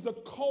change the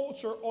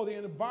culture or the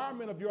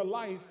environment of your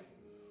life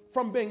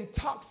from being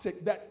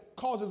toxic that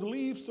causes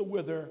leaves to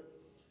wither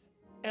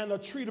and a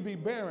tree to be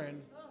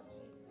barren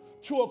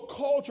to a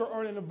culture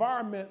or an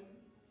environment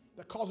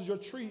that causes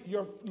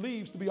your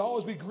leaves to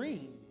always be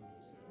green.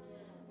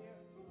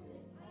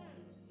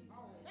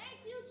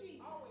 Thank you,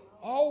 Jesus.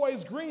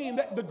 Always green.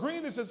 The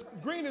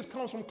greenness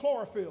comes from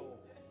chlorophyll.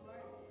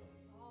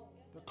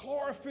 The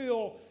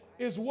chlorophyll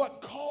is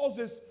what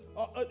causes,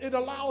 it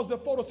allows the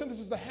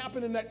photosynthesis to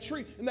happen in that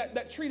tree, in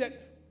that tree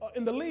that,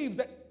 in the leaves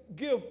that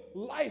give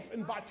life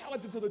and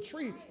vitality to the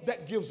tree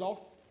that gives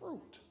off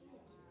fruit.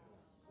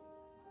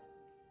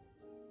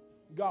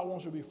 God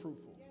wants you to be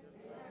fruitful.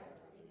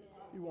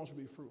 He wants you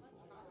to be fruitful.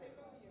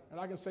 And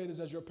I can say this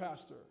as your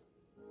pastor.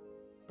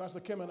 Pastor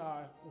Kim and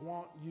I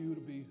want you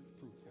to be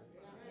fruitful.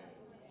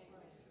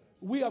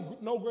 We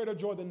have no greater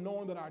joy than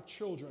knowing that our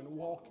children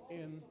walk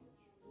in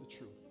the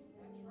truth.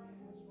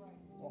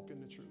 Walk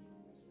in the truth.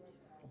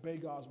 Obey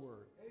God's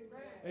word.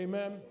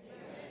 Amen.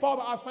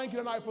 Father, I thank you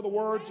tonight for the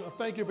word. I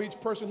thank you for each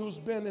person who's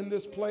been in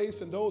this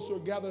place and those who are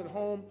gathered at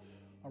home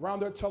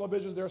around their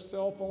televisions, their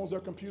cell phones, their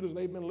computers.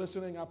 They've been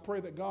listening. I pray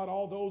that God,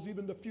 all those,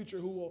 even in the future,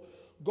 who will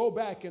go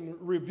back and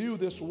review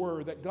this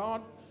word, that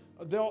God,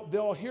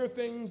 they'll hear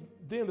things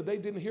then that they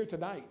didn't hear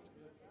tonight.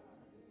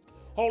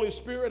 Holy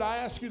Spirit, I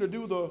ask you to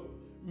do the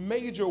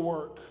major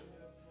work.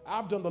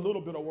 I've done the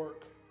little bit of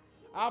work.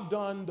 I've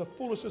done the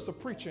foolishness of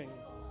preaching.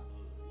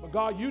 But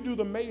God, you do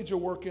the major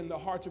work in the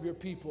hearts of your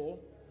people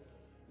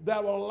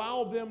that will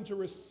allow them to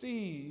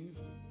receive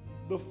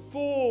the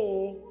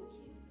full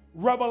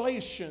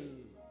revelation.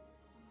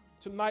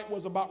 Tonight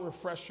was about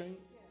refreshing.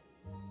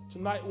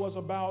 Tonight was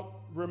about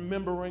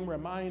remembering,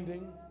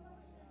 reminding.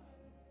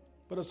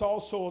 But it's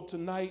also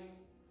tonight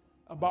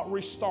about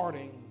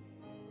restarting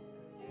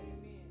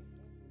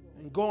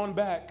and going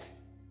back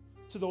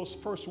to those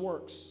first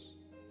works.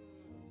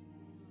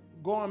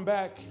 Going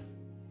back,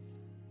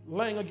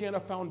 laying again a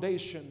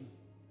foundation.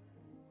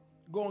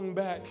 Going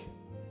back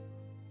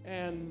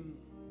and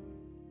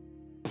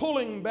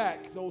pulling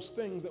back those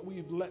things that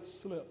we've let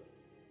slip.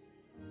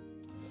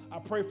 I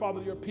pray, Father,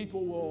 that your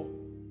people will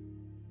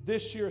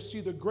this year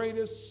see the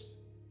greatest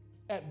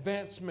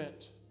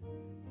advancement,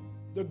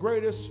 the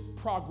greatest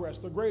progress,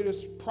 the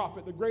greatest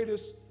profit, the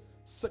greatest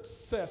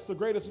success, the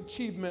greatest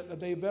achievement that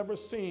they've ever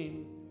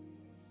seen,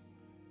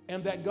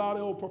 and that God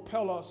will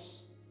propel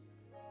us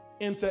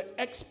into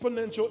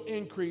exponential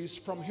increase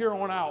from here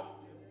on out.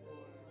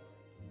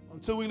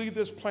 Until we leave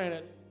this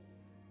planet,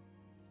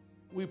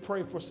 we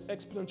pray for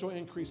exponential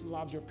increase in the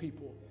lives of your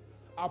people.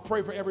 I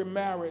pray for every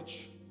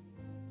marriage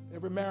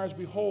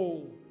be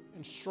whole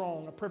and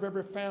strong. I pray for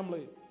every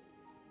family,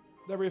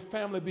 that every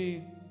family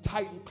be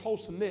tight and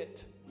close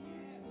knit,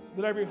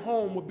 that every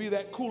home would be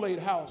that Kool-Aid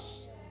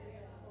house,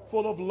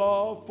 full of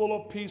love, full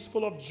of peace,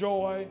 full of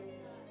joy,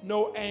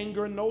 no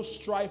anger, no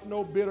strife,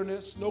 no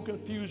bitterness, no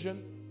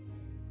confusion,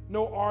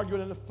 no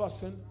arguing and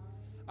fussing.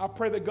 I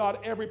pray that God,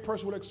 every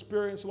person would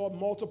experience, Lord,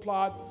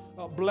 multiplied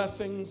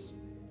blessings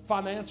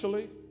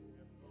financially.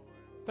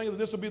 I think that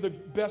this will be the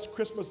best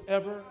Christmas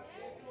ever.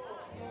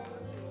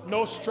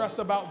 No stress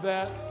about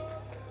that.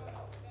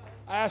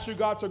 I ask you,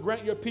 God, to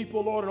grant your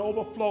people, Lord, an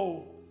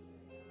overflow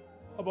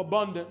of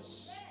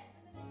abundance.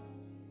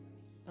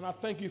 And I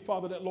thank you,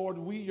 Father, that, Lord,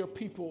 we, your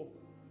people,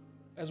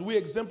 as we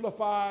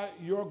exemplify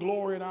your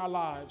glory in our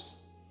lives,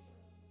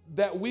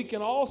 that we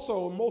can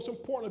also, most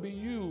importantly, be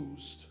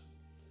used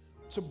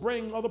to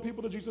bring other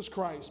people to Jesus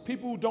Christ.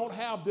 People who don't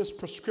have this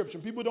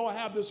prescription, people who don't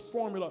have this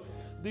formula,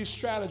 these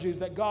strategies,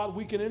 that, God,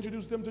 we can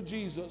introduce them to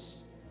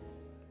Jesus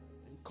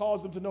and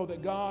cause them to know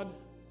that, God,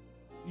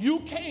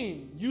 you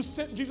came, you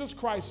sent Jesus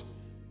Christ,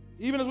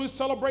 even as we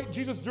celebrate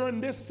Jesus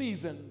during this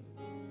season,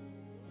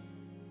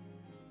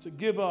 to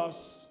give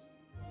us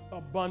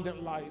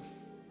abundant life.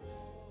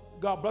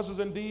 God bless us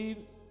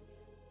indeed.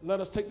 Let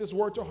us take this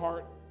word to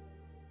heart.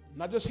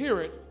 Not just hear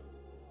it,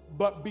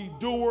 but be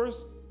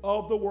doers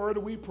of the word,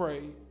 we pray.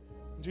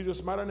 In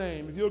Jesus' mighty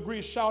name. If you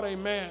agree, shout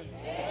amen.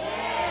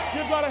 Amen.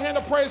 Give God a hand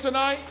of praise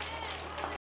tonight.